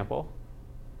the example,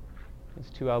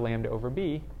 is 2L lambda over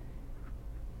b,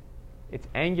 its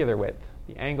angular width,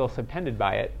 the angle subtended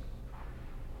by it,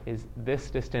 is this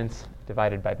distance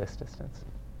divided by this distance.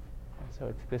 So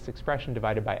it's this expression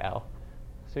divided by L.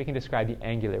 So we can describe the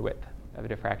angular width of a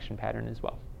diffraction pattern as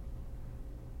well.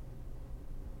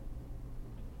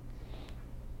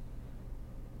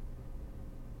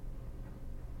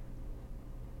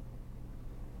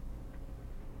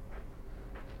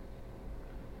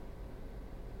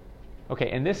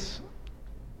 Okay, and this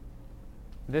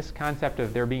concept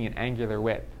of there being an angular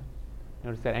width,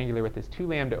 notice that angular width is 2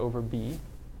 lambda over b,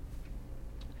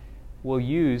 we'll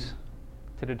use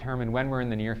to determine when we're in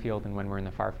the near field and when we're in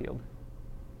the far field.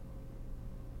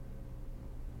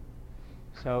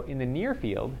 So in the near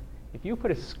field, if you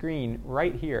put a screen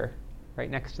right here,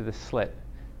 right next to the slit,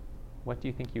 what do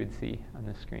you think you would see on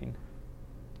the screen?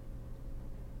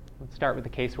 Let's start with the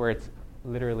case where it's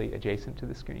literally adjacent to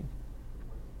the screen.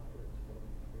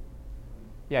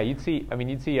 Yeah, you'd see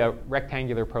a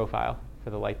rectangular profile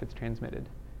for the light that's transmitted,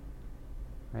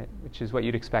 right? Which is what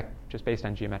you'd expect just based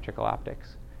on geometrical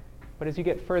optics. But as you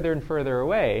get further and further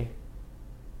away,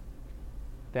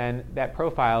 then that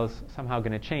profile is somehow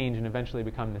going to change and eventually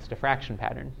become this diffraction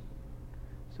pattern.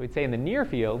 So we'd say in the near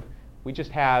field, we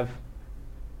just have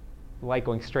light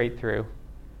going straight through.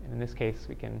 And in this case,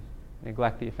 we can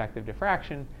neglect the effect of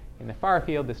diffraction. In the far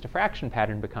field, this diffraction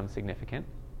pattern becomes significant.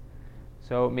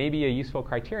 So maybe a useful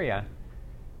criteria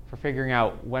for figuring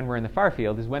out when we're in the far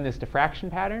field is when this diffraction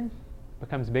pattern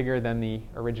becomes bigger than the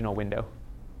original window.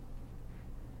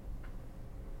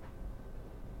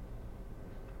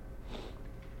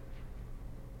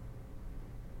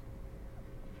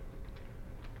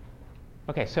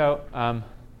 Okay, so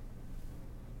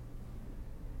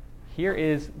here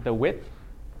is the width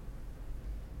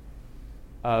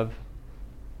of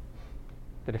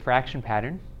the diffraction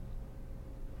pattern,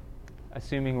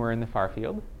 assuming we're in the far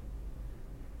field.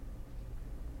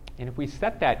 And if we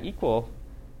set that equal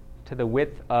to the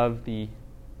width of the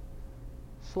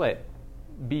slit,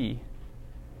 b,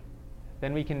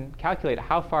 then we can calculate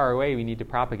how far away we need to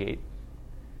propagate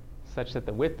such that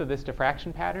the width of this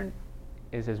diffraction pattern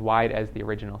is as wide as the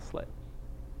original slit.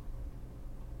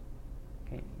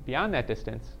 Okay. Beyond that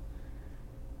distance,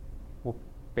 we'll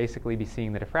basically be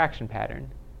seeing the diffraction pattern.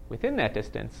 Within that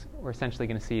distance, we're essentially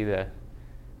going to see the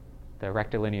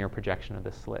rectilinear projection of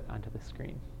the slit onto the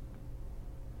screen.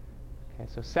 Okay,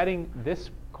 so setting this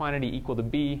quantity equal to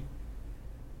b,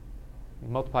 we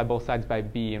multiply both sides by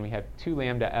b, and we have 2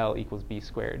 lambda L equals b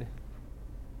squared.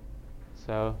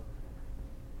 So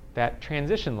that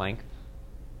transition length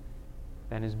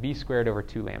then is b squared over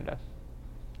 2 lambda.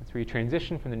 That's where you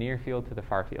transition from the near field to the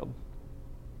far field.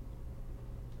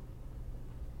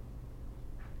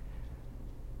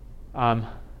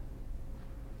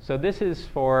 So this is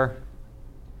for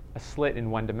a slit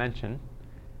in one dimension,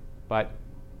 but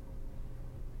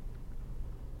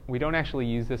we don't actually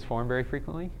use this form very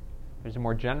frequently. There's a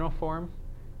more general form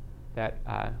that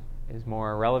is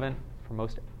more relevant for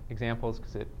most examples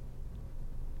because it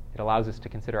allows us to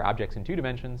consider objects in 2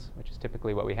 dimensions, which is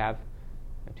typically what we have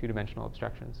in 2-dimensional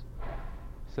obstructions.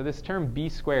 So this term b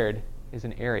squared is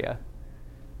an area.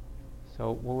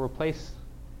 So we'll replace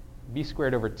b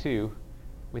squared over 2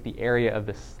 with the area of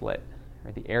the slit,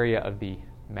 or the area of the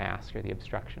mask, or the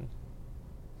obstruction.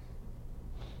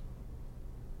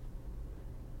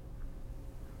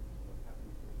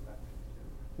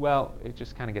 Well, it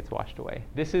just kind of gets washed away.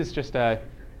 This is just a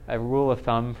rule of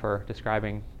thumb for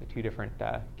describing the 2 different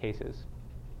cases.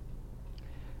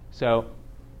 So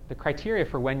the criteria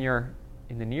for when you're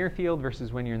in the near field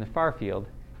versus when you're in the far field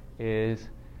is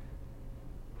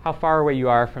how far away you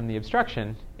are from the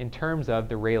obstruction in terms of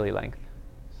the Rayleigh length.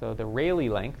 So the Rayleigh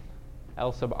length,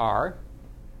 L sub r,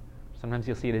 sometimes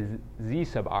you'll see it as Z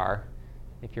sub r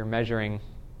if you're measuring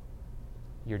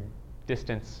your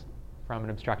distance from an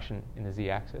obstruction in the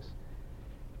z-axis,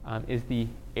 is the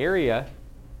area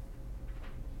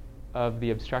of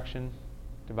the obstruction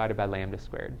divided by lambda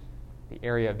squared. The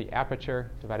area of the aperture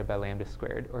divided by lambda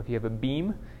squared. Or if you have a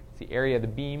beam, it's the area of the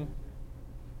beam,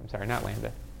 I'm sorry, not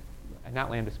lambda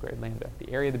squared, lambda.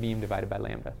 The area of the beam divided by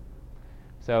lambda.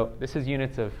 So this is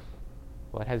units of,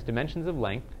 well, it has dimensions of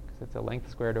length, because it's a length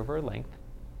squared over a length.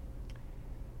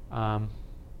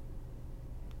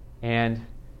 And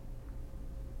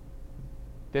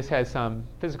this has some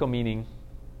physical meaning,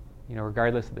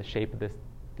 regardless of the shape of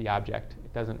the object.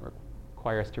 It doesn't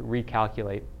require us to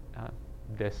recalculate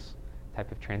this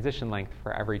type of transition length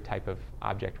for every type of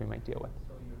object we might deal with.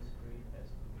 So your screen has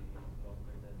to be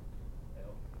longer than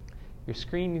L? Your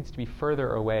screen needs to be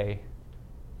further away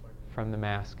from the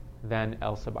mask than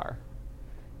L sub r.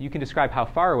 You can describe how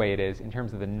far away it is in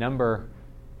terms of the number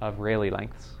of Rayleigh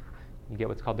lengths. You get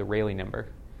what's called the Rayleigh number.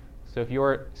 So if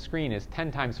your screen is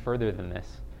 10 times further than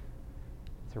this,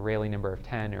 it's a Rayleigh number of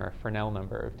 10 or a Fresnel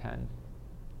number of 10.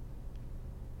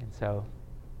 And so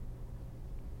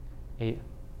a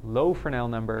low Fresnel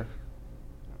number,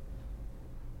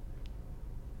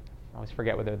 I always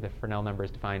forget whether the Fresnel number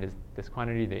is defined as this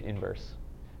quantity or the inverse.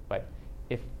 But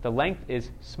if the length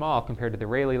is small compared to the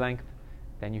Rayleigh length,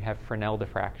 then you have Fresnel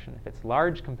diffraction. If it's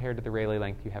large compared to the Rayleigh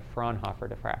length, you have Fraunhofer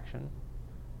diffraction.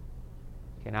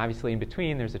 And obviously in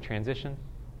between, there's a transition.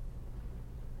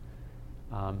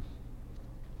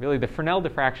 Really, the Fresnel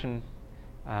diffraction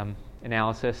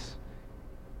analysis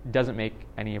doesn't make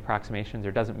any approximations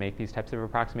or doesn't make these types of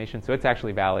approximations, so it's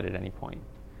actually valid at any point.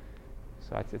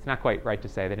 So it's not quite right to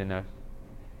say that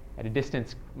at a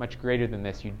distance much greater than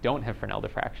this, you don't have Fresnel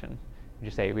diffraction. You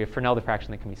just say we have Fresnel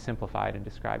diffraction that can be simplified and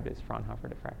described as Fraunhofer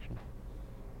diffraction.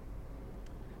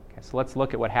 Okay, so let's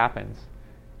look at what happens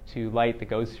to light that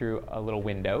goes through a little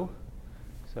window.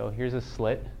 So here's a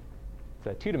slit. It's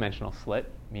a 2-dimensional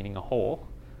slit, meaning a hole.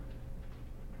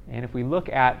 And if we look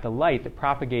at the light that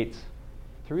propagates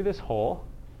through this hole,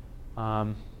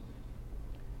 I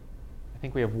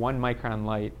think we have 1 micron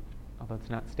light, although it's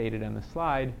not stated on the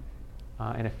slide,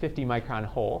 and a 50 micron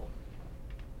hole.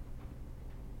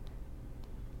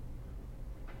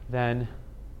 Then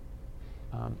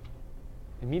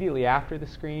immediately after the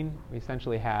screen, we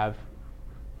essentially have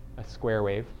a square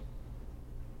wave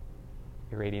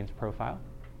irradiance profile.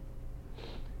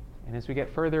 And as we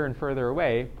get further and further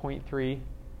away, 0.3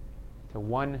 to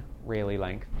 1 Rayleigh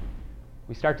length,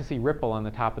 we start to see ripple on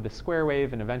the top of the square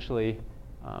wave and eventually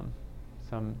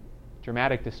some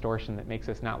dramatic distortion that makes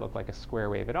us not look like a square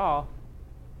wave at all.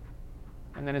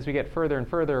 And then as we get further and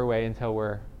further away until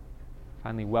we're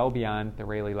finally well beyond the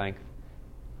Rayleigh length,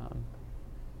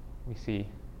 we see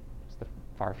just the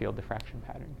far field diffraction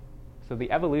pattern. So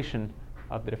the evolution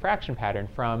of the diffraction pattern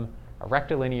from a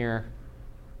rectilinear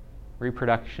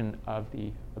reproduction of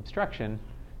the obstruction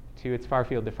to its far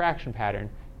field diffraction pattern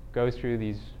goes through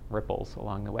these ripples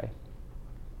along the way.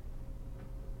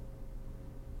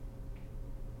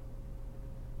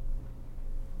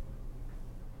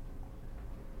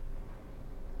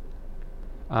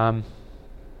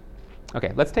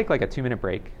 Okay, let's take like a 2-minute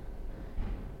break,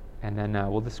 and then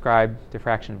we'll describe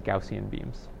diffraction of Gaussian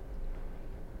beams.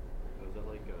 So is that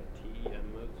like TEM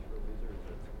modes for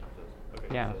lasers?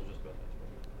 Okay, Yeah. so it's just about that.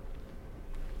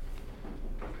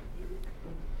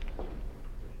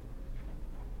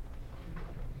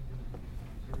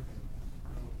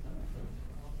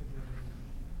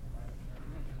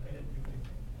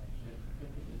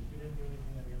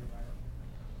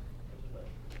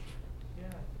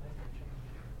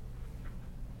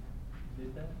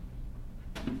 Did that?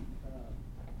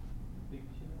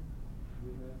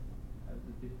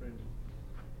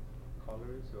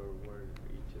 or were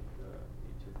each of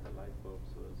the light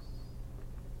bulbs was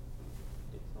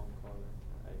its own color?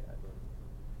 I don't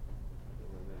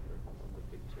remember on the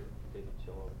picture. Did it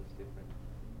show up as different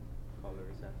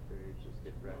colors after it just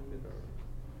diffracted, or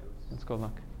else? Let's go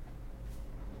look.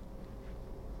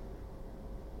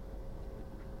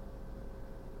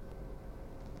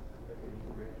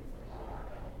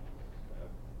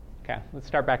 Okay, let's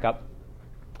start back up.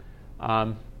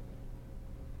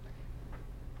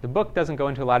 The book doesn't go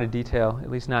into a lot of detail, at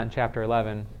least not in chapter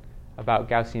 11, about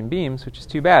Gaussian beams, which is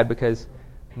too bad because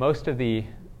most of the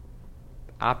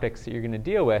optics that you're going to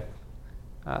deal with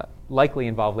likely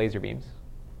involve laser beams,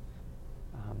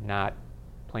 not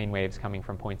plane waves coming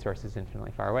from point sources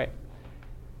infinitely far away.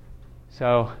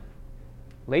 So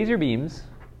laser beams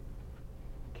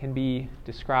can be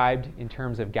described in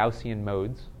terms of Gaussian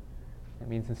modes. That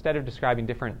means instead of describing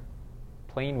different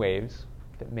plane waves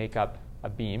that make up a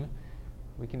beam,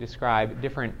 we can describe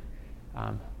different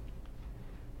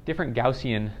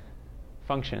Gaussian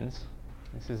functions.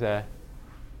 This is a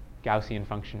Gaussian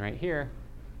function right here,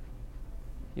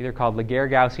 either called Laguerre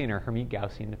Gaussian or Hermite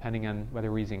Gaussian, depending on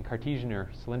whether we're using Cartesian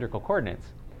or cylindrical coordinates,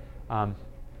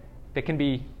 that can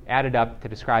be added up to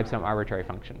describe some arbitrary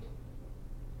function.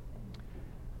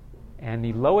 And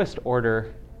the lowest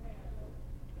order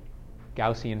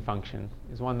Gaussian function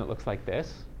is one that looks like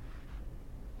this.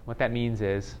 What that means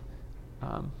is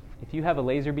if you have a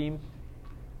laser beam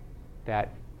that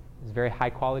is a very high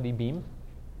quality beam,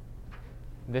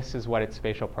 this is what its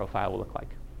spatial profile will look like.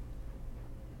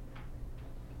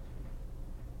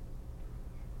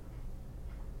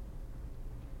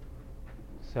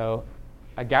 So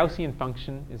a Gaussian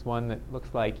function is one that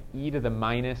looks like e to the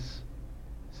minus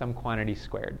some quantity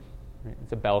squared. Right?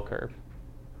 It's a bell curve.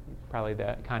 Probably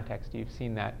the context you've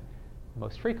seen that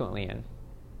most frequently in.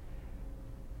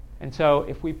 And so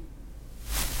if we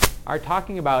are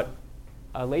talking about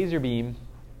a laser beam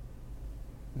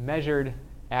measured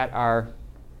at our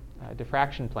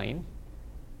diffraction plane,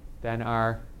 then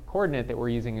our coordinate that we're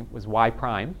using was y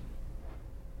prime.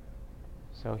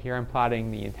 So here I'm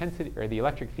plotting the intensity or the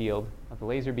electric field of the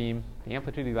laser beam. The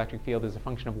amplitude of the electric field is a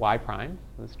function of y prime.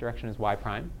 So this direction is y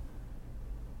prime.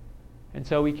 And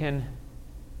so we can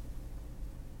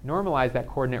normalize that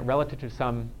coordinate relative to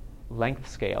some length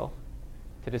scale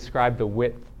to describe the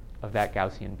width of that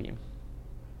Gaussian beam.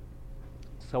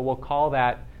 So we'll call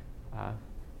that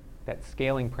that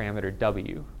scaling parameter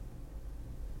W.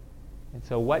 And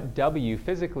so what W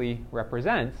physically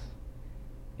represents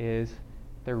is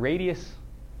the radius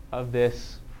of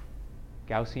this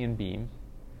Gaussian beam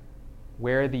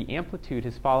where the amplitude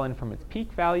has fallen from its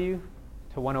peak value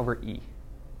to 1 over e.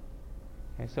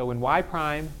 Okay, so when y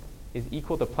prime is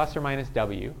equal to plus or minus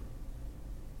W,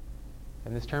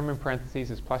 and this term in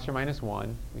parentheses is plus or minus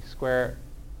 1, we square,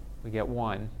 we get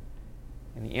 1,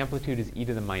 and the amplitude is e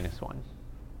to the minus 1.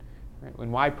 Right?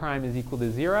 When y prime is equal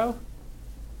to 0,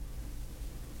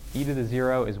 e to the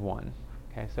 0 is 1.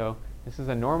 Okay, so this is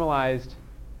a normalized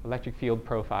electric field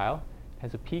profile. It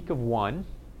has a peak of 1.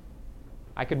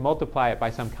 I could multiply it by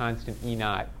some constant e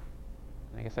naught.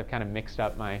 I guess I've kind of mixed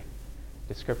up my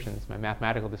descriptions, my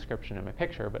mathematical description and my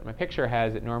picture, but my picture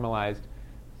has it normalized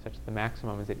such that the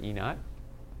maximum is at e naught.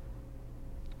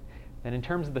 Then in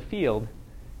terms of the field,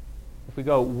 if we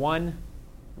go one,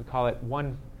 we call it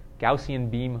one Gaussian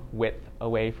beam width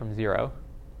away from 0,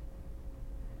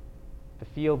 the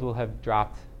field will have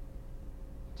dropped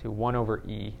to 1 over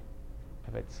e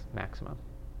of its maximum.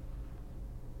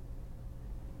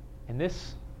 And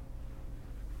this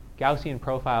Gaussian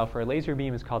profile for a laser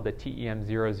beam is called the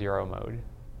TEM00 mode.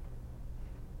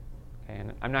 Okay,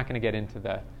 and I'm not going to get into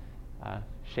the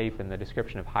shape and the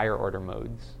description of higher order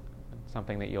modes,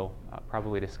 something that you'll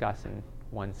probably discuss in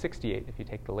 168 if you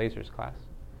take the lasers class.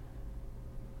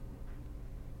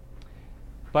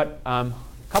 But a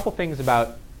couple things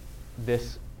about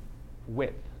this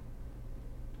width.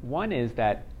 One is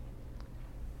that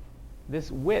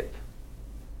this width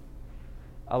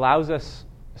allows us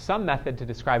some method to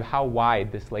describe how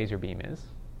wide this laser beam is.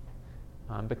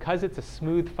 Because it's a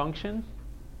smooth function,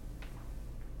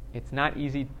 it's not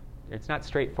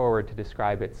straightforward to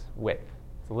describe its width.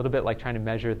 It's a little bit like trying to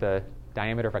measure the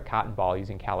diameter of a cotton ball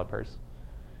using calipers.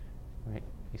 Right?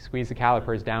 You squeeze the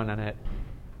calipers down on it.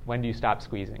 When do you stop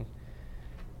squeezing?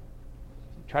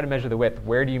 Try to measure the width.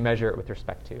 Where do you measure it with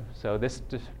respect to? So this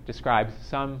describes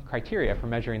some criteria for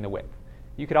measuring the width.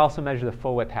 You could also measure the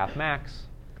full width half max.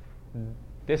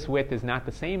 This width is not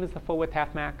the same as the full width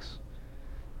half max,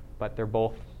 but they're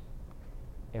both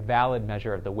a valid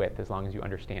measure of the width as long as you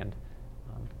understand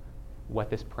what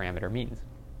this parameter means.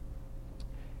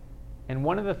 And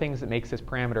one of the things that makes this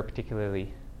parameter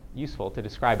particularly useful to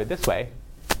describe it this way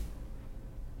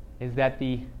is that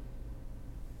the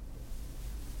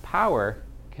power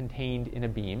contained in a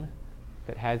beam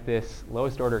that has this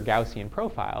lowest order Gaussian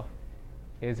profile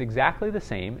is exactly the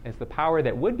same as the power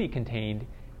that would be contained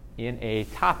in a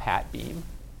top hat beam,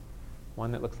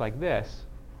 one that looks like this,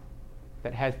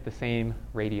 that has the same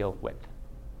radial width.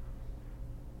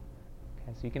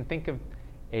 Okay, so you can think of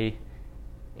a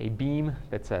beam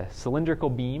that's a cylindrical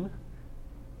beam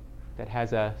that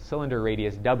has a cylinder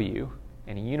radius W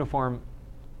and a uniform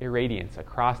irradiance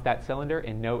across that cylinder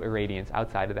and no irradiance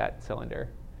outside of that cylinder.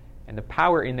 And the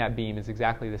power in that beam is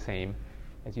exactly the same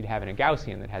as you'd have in a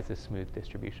Gaussian that has this smooth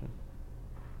distribution.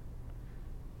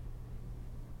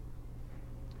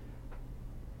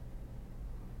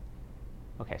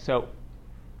 Okay, so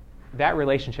that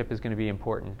relationship is going to be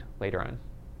important later on.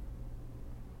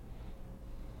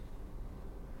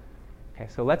 Okay,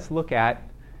 so let's look at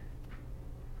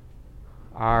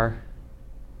our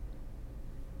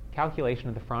calculation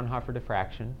of the Fraunhofer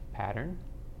diffraction pattern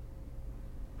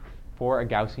for a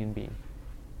Gaussian beam.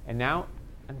 And now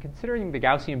I'm considering the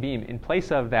Gaussian beam in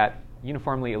place of that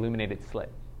uniformly illuminated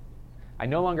slit. I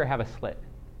no longer have a slit.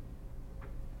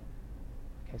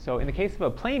 Okay, so in the case of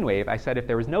a plane wave, I said if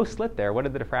there was no slit there, what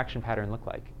did the diffraction pattern look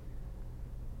like?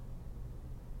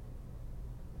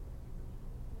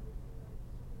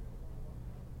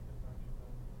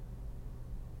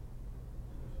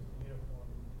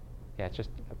 Yeah, it's just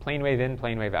a plane wave in,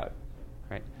 plane wave out,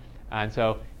 right? And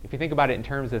so if you think about it in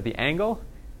terms of the angle,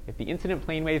 if the incident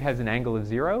plane wave has an angle of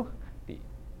 0,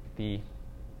 the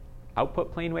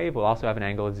output plane wave will also have an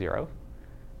angle of 0.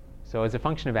 So as a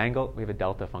function of angle, we have a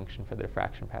delta function for the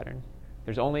diffraction pattern.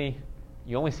 You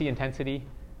only see intensity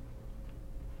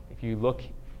if you look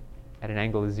at an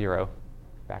angle of 0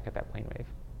 back at that plane wave.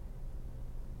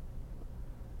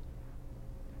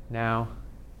 Now,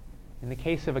 in the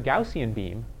case of a Gaussian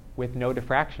beam with no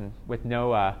diffraction, with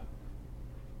no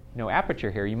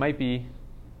aperture here, you might be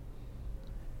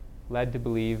led to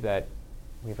believe that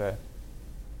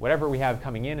whatever we have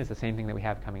coming in is the same thing that we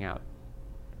have coming out.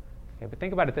 Okay, but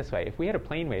think about it this way. If we had a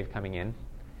plane wave coming in,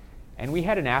 and we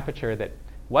had an aperture that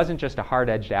wasn't just a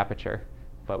hard-edged aperture,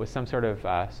 but was some sort of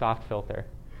soft filter,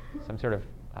 some sort of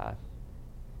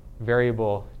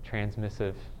variable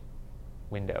transmissive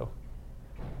window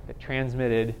that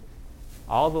transmitted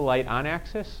all the light on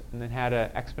axis and then had an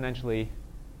exponentially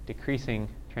decreasing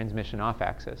transmission off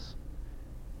axis,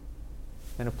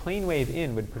 then a plane wave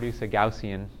in would produce a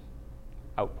Gaussian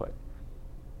output,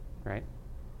 right?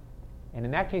 And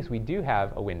in that case, we do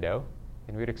have a window,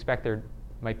 and we would expect there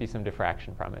might be some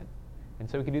diffraction from it. And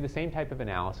so we could do the same type of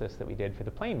analysis that we did for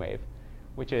the plane wave,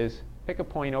 which is pick a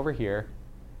point over here,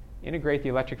 integrate the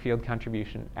electric field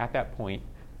contribution at that point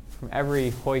from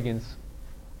every Huygens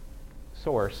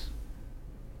source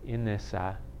in this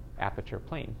aperture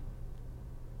plane.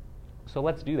 So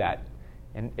let's do that.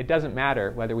 And it doesn't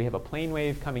matter whether we have a plane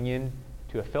wave coming in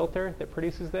to a filter that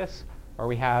produces this, or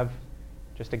we have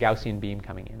just a Gaussian beam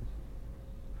coming in.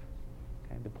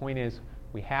 Okay, the point is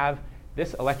we have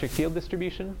this electric field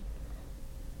distribution,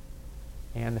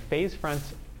 and the phase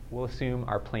fronts we'll assume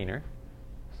are planar,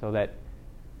 so that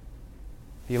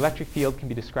the electric field can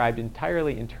be described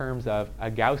entirely in terms of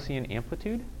a Gaussian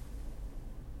amplitude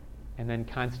and then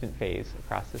constant phase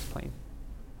across this plane.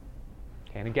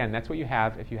 Okay, and again, that's what you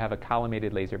have if you have a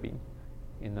collimated laser beam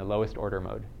in the lowest order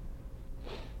mode.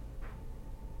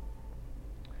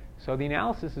 So the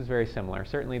analysis is very similar.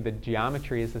 Certainly the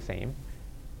geometry is the same,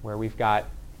 where we've got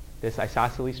this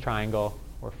isosceles triangle.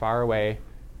 We're far away,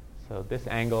 so this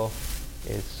angle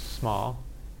is small.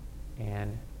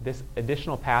 And this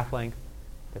additional path length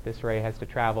that this ray has to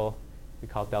travel we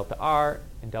call delta r,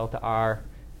 and delta r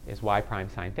is y prime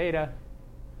sine theta.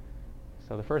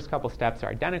 So the first couple steps are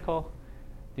identical.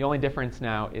 The only difference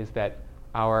now is that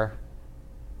our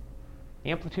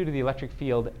amplitude of the electric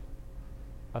field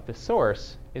of the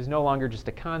source is no longer just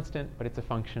a constant, but it's a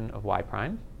function of y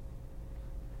prime.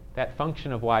 That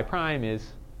function of y prime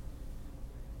is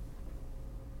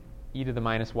e to the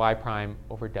minus y prime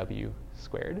over w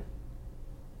squared.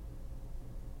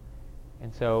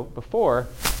 And so before,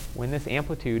 when this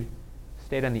amplitude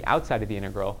stayed on the outside of the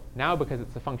integral, now because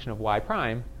it's a function of y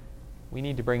prime, we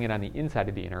need to bring it on the inside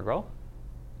of the integral.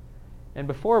 And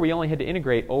before, we only had to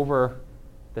integrate over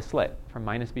the slit from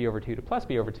minus b over 2 to plus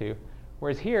b over 2,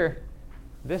 whereas here,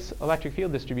 this electric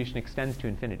field distribution extends to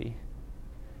infinity.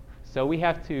 So we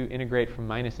have to integrate from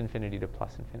minus infinity to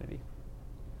plus infinity.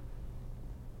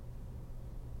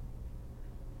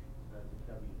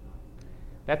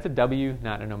 That's a w,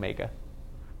 not an omega.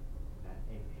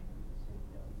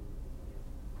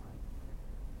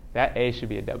 That a should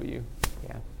be a w,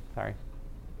 yeah. Sorry.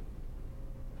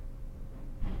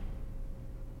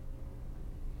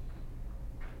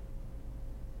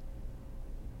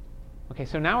 Okay,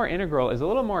 so now our integral is a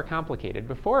little more complicated.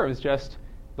 Before it was just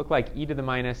looked like e to the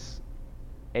minus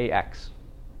ax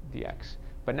dx.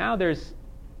 But now there's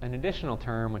an additional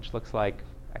term which looks like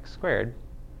x squared.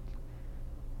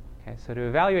 Okay, so to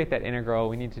evaluate that integral,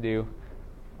 we need to do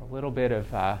a little bit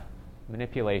of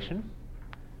manipulation.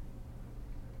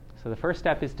 So the first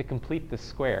step is to complete the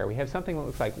square. We have something that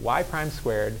looks like y prime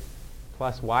squared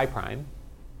plus y prime.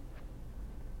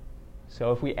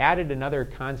 So if we added another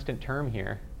constant term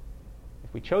here,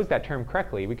 if we chose that term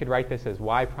correctly, we could write this as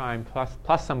y prime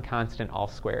plus some constant all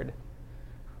squared.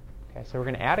 Okay, so we're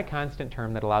going to add a constant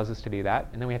term that allows us to do that,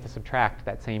 and then we have to subtract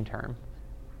that same term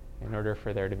in order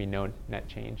for there to be no net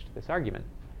change to this argument.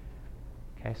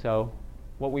 Okay, so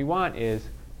what we want is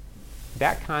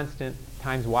that constant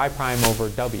times y prime over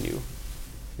w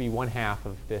to be 1/2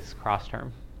 of this cross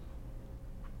term.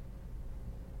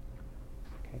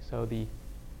 Okay, so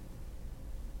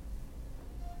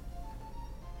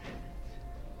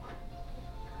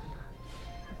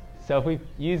if we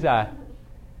use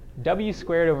w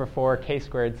squared over 4 k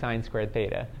squared sine squared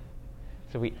theta,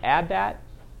 so we add that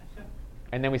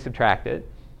and then we subtract it,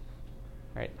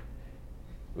 right?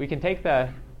 We can take the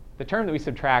term that we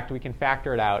subtract, we can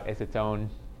factor it out as its own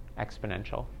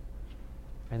exponential.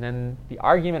 And then the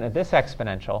argument of this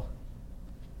exponential,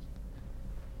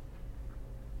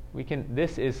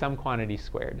 this is some quantity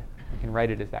squared. We can write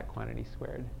it as that quantity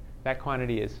squared. That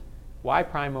quantity is y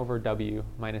prime over w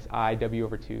minus I w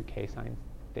over 2 k sine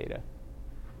theta.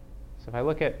 So if I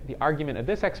look at the argument of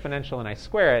this exponential and I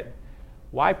square it,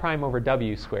 y prime over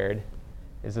w squared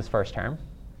is this first term,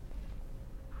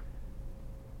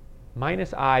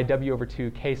 minus I w over 2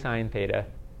 k sine theta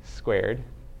squared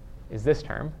is this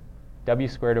term, w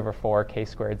squared over 4 k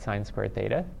squared sine squared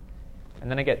theta.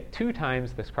 And then I get 2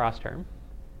 times this cross term.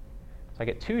 So I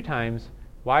get 2 times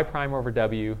y prime over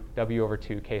w over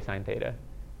 2 k sine theta.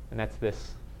 And that's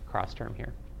this cross term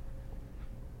here.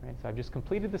 Right, so I've just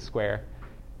completed the square.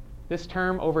 This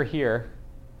term over here,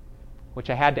 which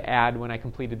I had to add when I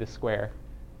completed the square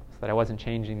so that I wasn't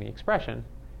changing the expression,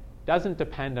 doesn't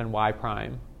depend on y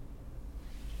prime.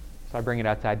 So I bring it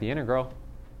outside the integral.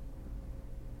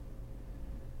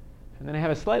 And then I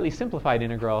have a slightly simplified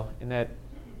integral in that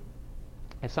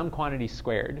I have some quantity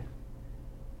squared.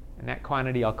 And that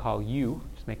quantity I'll call u,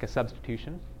 just make a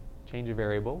substitution, change of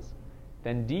variables.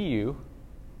 Then du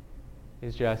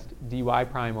is just dy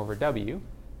prime over w.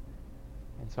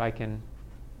 And so I can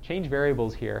change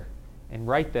variables here and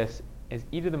write this as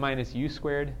e to the minus u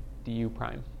squared du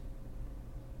prime.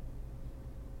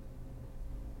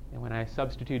 And when I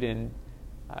substitute in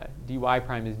dy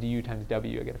prime as du times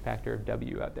w, I get a factor of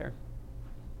w out there.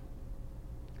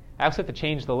 I also have to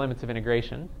change the limits of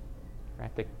integration. I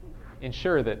have to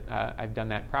ensure that I've done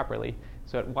that properly.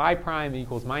 So at y prime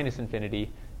equals minus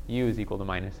infinity, u is equal to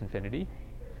minus infinity.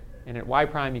 And at y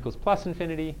prime equals plus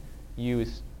infinity, u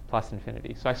is plus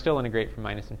infinity. So I still integrate from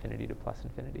minus infinity to plus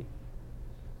infinity.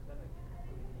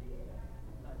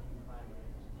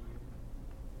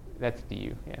 That's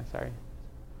du, yeah, sorry.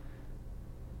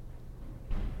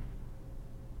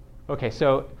 Okay,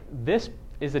 so this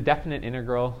is a definite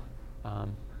integral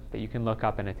that you can look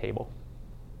up in a table.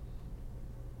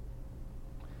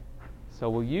 So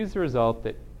we'll use the result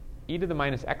that e to the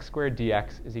minus x squared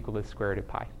dx is equal to the square root of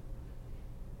pi.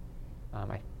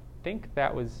 I think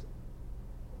that was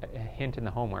a hint in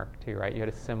the homework too, right? You had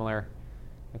a similar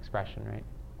expression, right?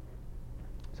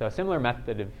 So a similar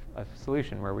method of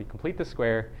solution where we complete the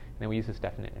square and then we use this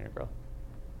definite integral.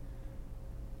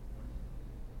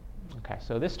 Okay,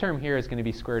 so this term here is going to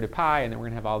be square root of pi, and then we're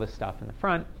going to have all this stuff in the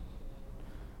front.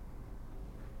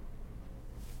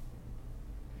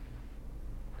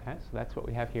 Okay, so that's what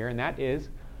we have here, and that is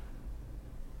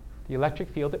the electric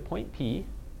field at point P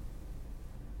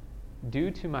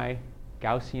due to my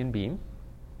Gaussian beam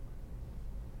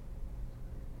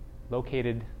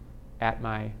located at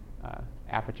my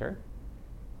aperture.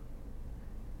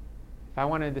 If I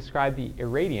want to describe the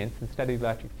irradiance instead of the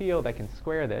electric field, I can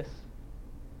square this.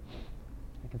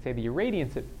 I can say the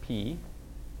irradiance at P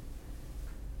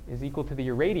is equal to the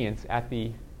irradiance at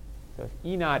the, so if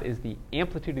E naught is the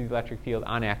amplitude of the electric field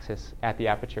on axis at the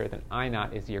aperture, then I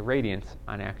naught is the irradiance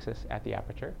on axis at the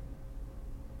aperture.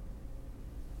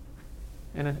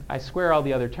 And I square all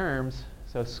the other terms,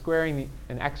 so squaring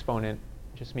an exponent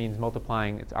just means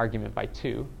multiplying its argument by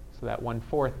 2, so that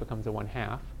 1/4 becomes a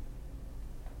 1/2.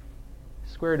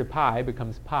 Square root of pi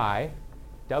becomes pi,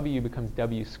 w becomes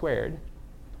w squared.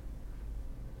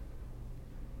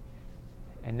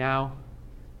 And now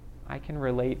I can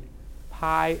relate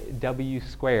pi w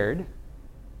squared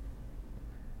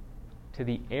to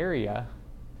the area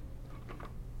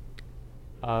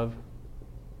of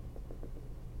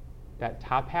that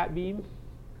top hat beam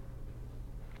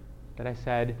that I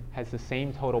said has the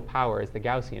same total power as the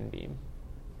Gaussian beam.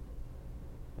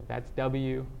 That's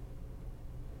W,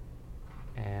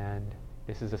 and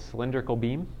this is a cylindrical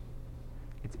beam.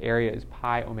 Its area is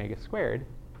pi omega squared.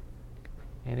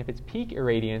 And if its peak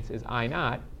irradiance is I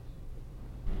naught,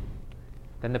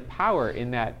 then the power in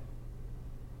that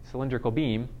cylindrical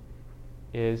beam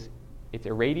is its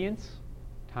irradiance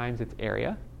times its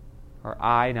area, or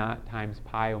I naught times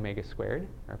pi omega squared,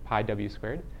 or pi w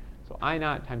squared. So I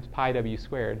naught times pi w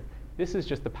squared, this is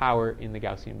just the power in the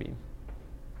Gaussian beam.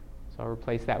 So I'll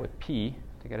replace that with P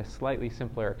to get a slightly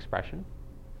simpler expression.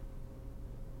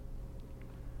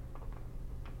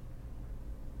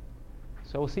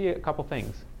 So we'll see a couple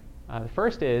things. The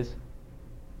first is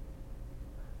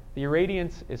the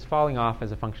irradiance is falling off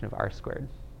as a function of r squared.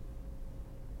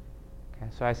 Okay,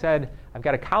 so I said I've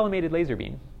got a collimated laser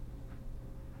beam.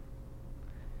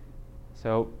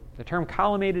 So the term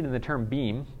collimated and the term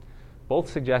beam both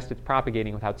suggest it's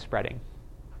propagating without spreading.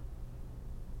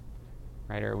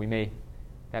 Right? Or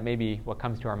that may be what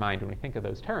comes to our mind when we think of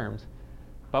those terms.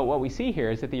 But what we see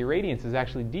here is that the irradiance is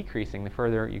actually decreasing the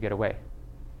further you get away.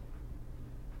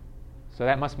 So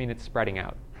that must mean it's spreading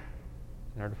out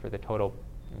in order for the total,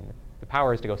 the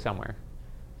power is to go somewhere.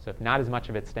 So if not as much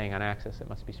of it's staying on axis, it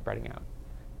must be spreading out.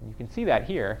 And you can see that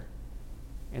here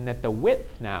in that the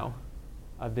width now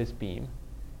of this beam,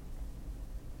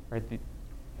 right,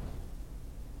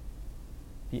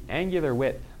 the angular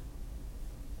width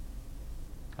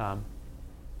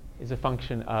is a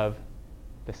function of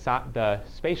the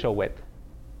spatial width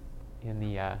in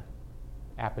the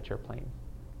aperture plane.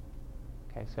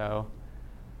 Okay, so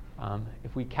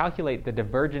if we calculate the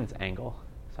divergence angle,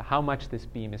 so how much this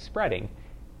beam is spreading,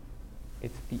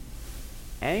 it's the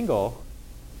angle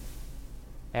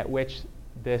at which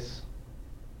this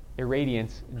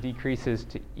irradiance decreases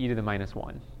to e to the minus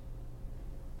 1.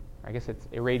 I guess it's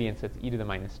irradiance, it's e to the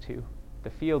minus 2. The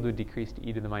field would decrease to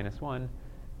e to the minus 1.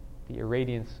 The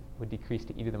irradiance would decrease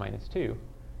to e to the minus 2.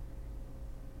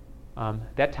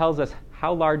 That tells us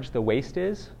how large the waste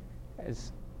is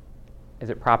as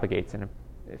it propagates. And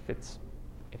if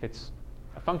it's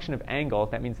a function of angle,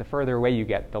 that means the further away you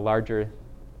get, the larger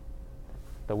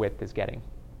the width is getting.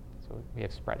 So we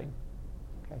have spreading.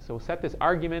 Okay, so we'll set this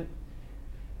argument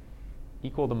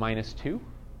equal to minus 2.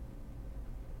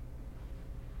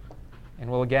 And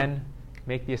we'll again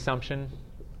make the assumption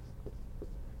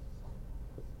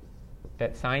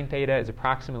that sine theta is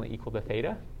approximately equal to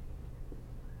theta.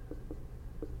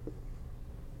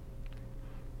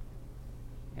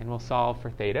 And we'll solve for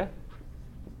theta.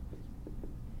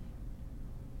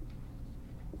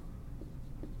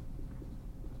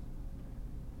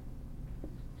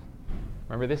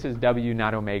 Remember, this is W,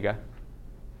 not omega.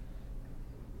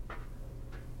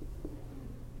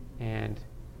 And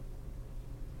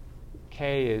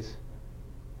K is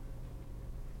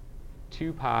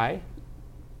 2 pi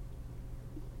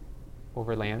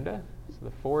over lambda. So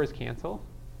the 4's cancel.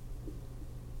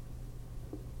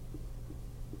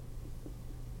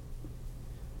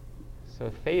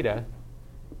 So theta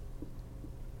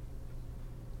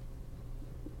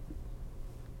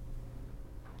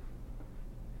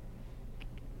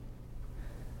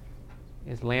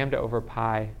is lambda over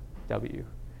pi w.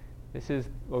 This is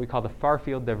what we call the far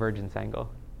field divergence angle.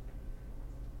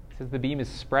 It says the beam is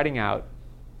spreading out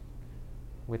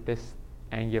with this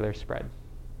angular spread.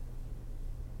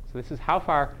 So this is how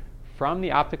far from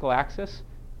the optical axis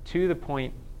to the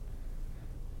point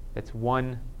that's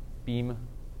one beam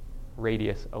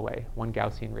radius away, one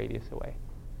Gaussian radius away.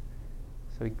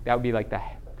 So that would be like the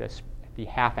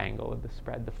half angle of the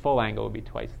spread. The full angle would be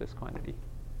twice this quantity.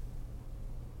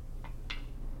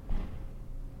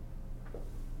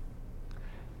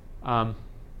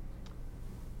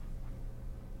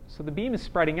 So the beam is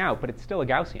spreading out, but it's still a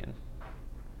Gaussian.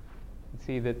 You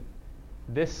see that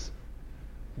this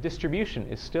distribution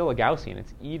is still a Gaussian.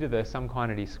 It's e to the some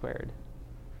quantity squared.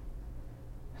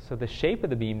 So the shape of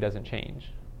the beam doesn't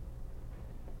change.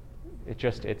 It's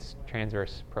just its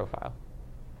transverse profile.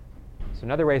 So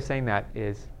another way of saying that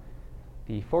is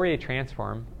the Fourier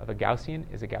transform of a Gaussian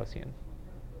is a Gaussian.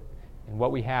 And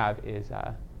what we have is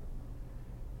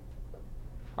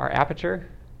our aperture.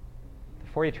 The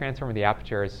Fourier transform of the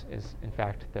aperture is in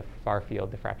fact the far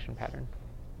field diffraction pattern.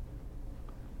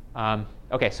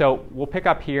 Okay, so we'll pick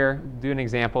up here, do an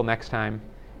example next time,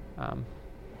 and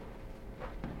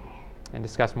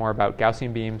discuss more about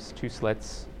Gaussian beams, two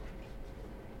slits,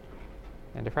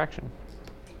 and diffraction.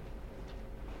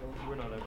 we're not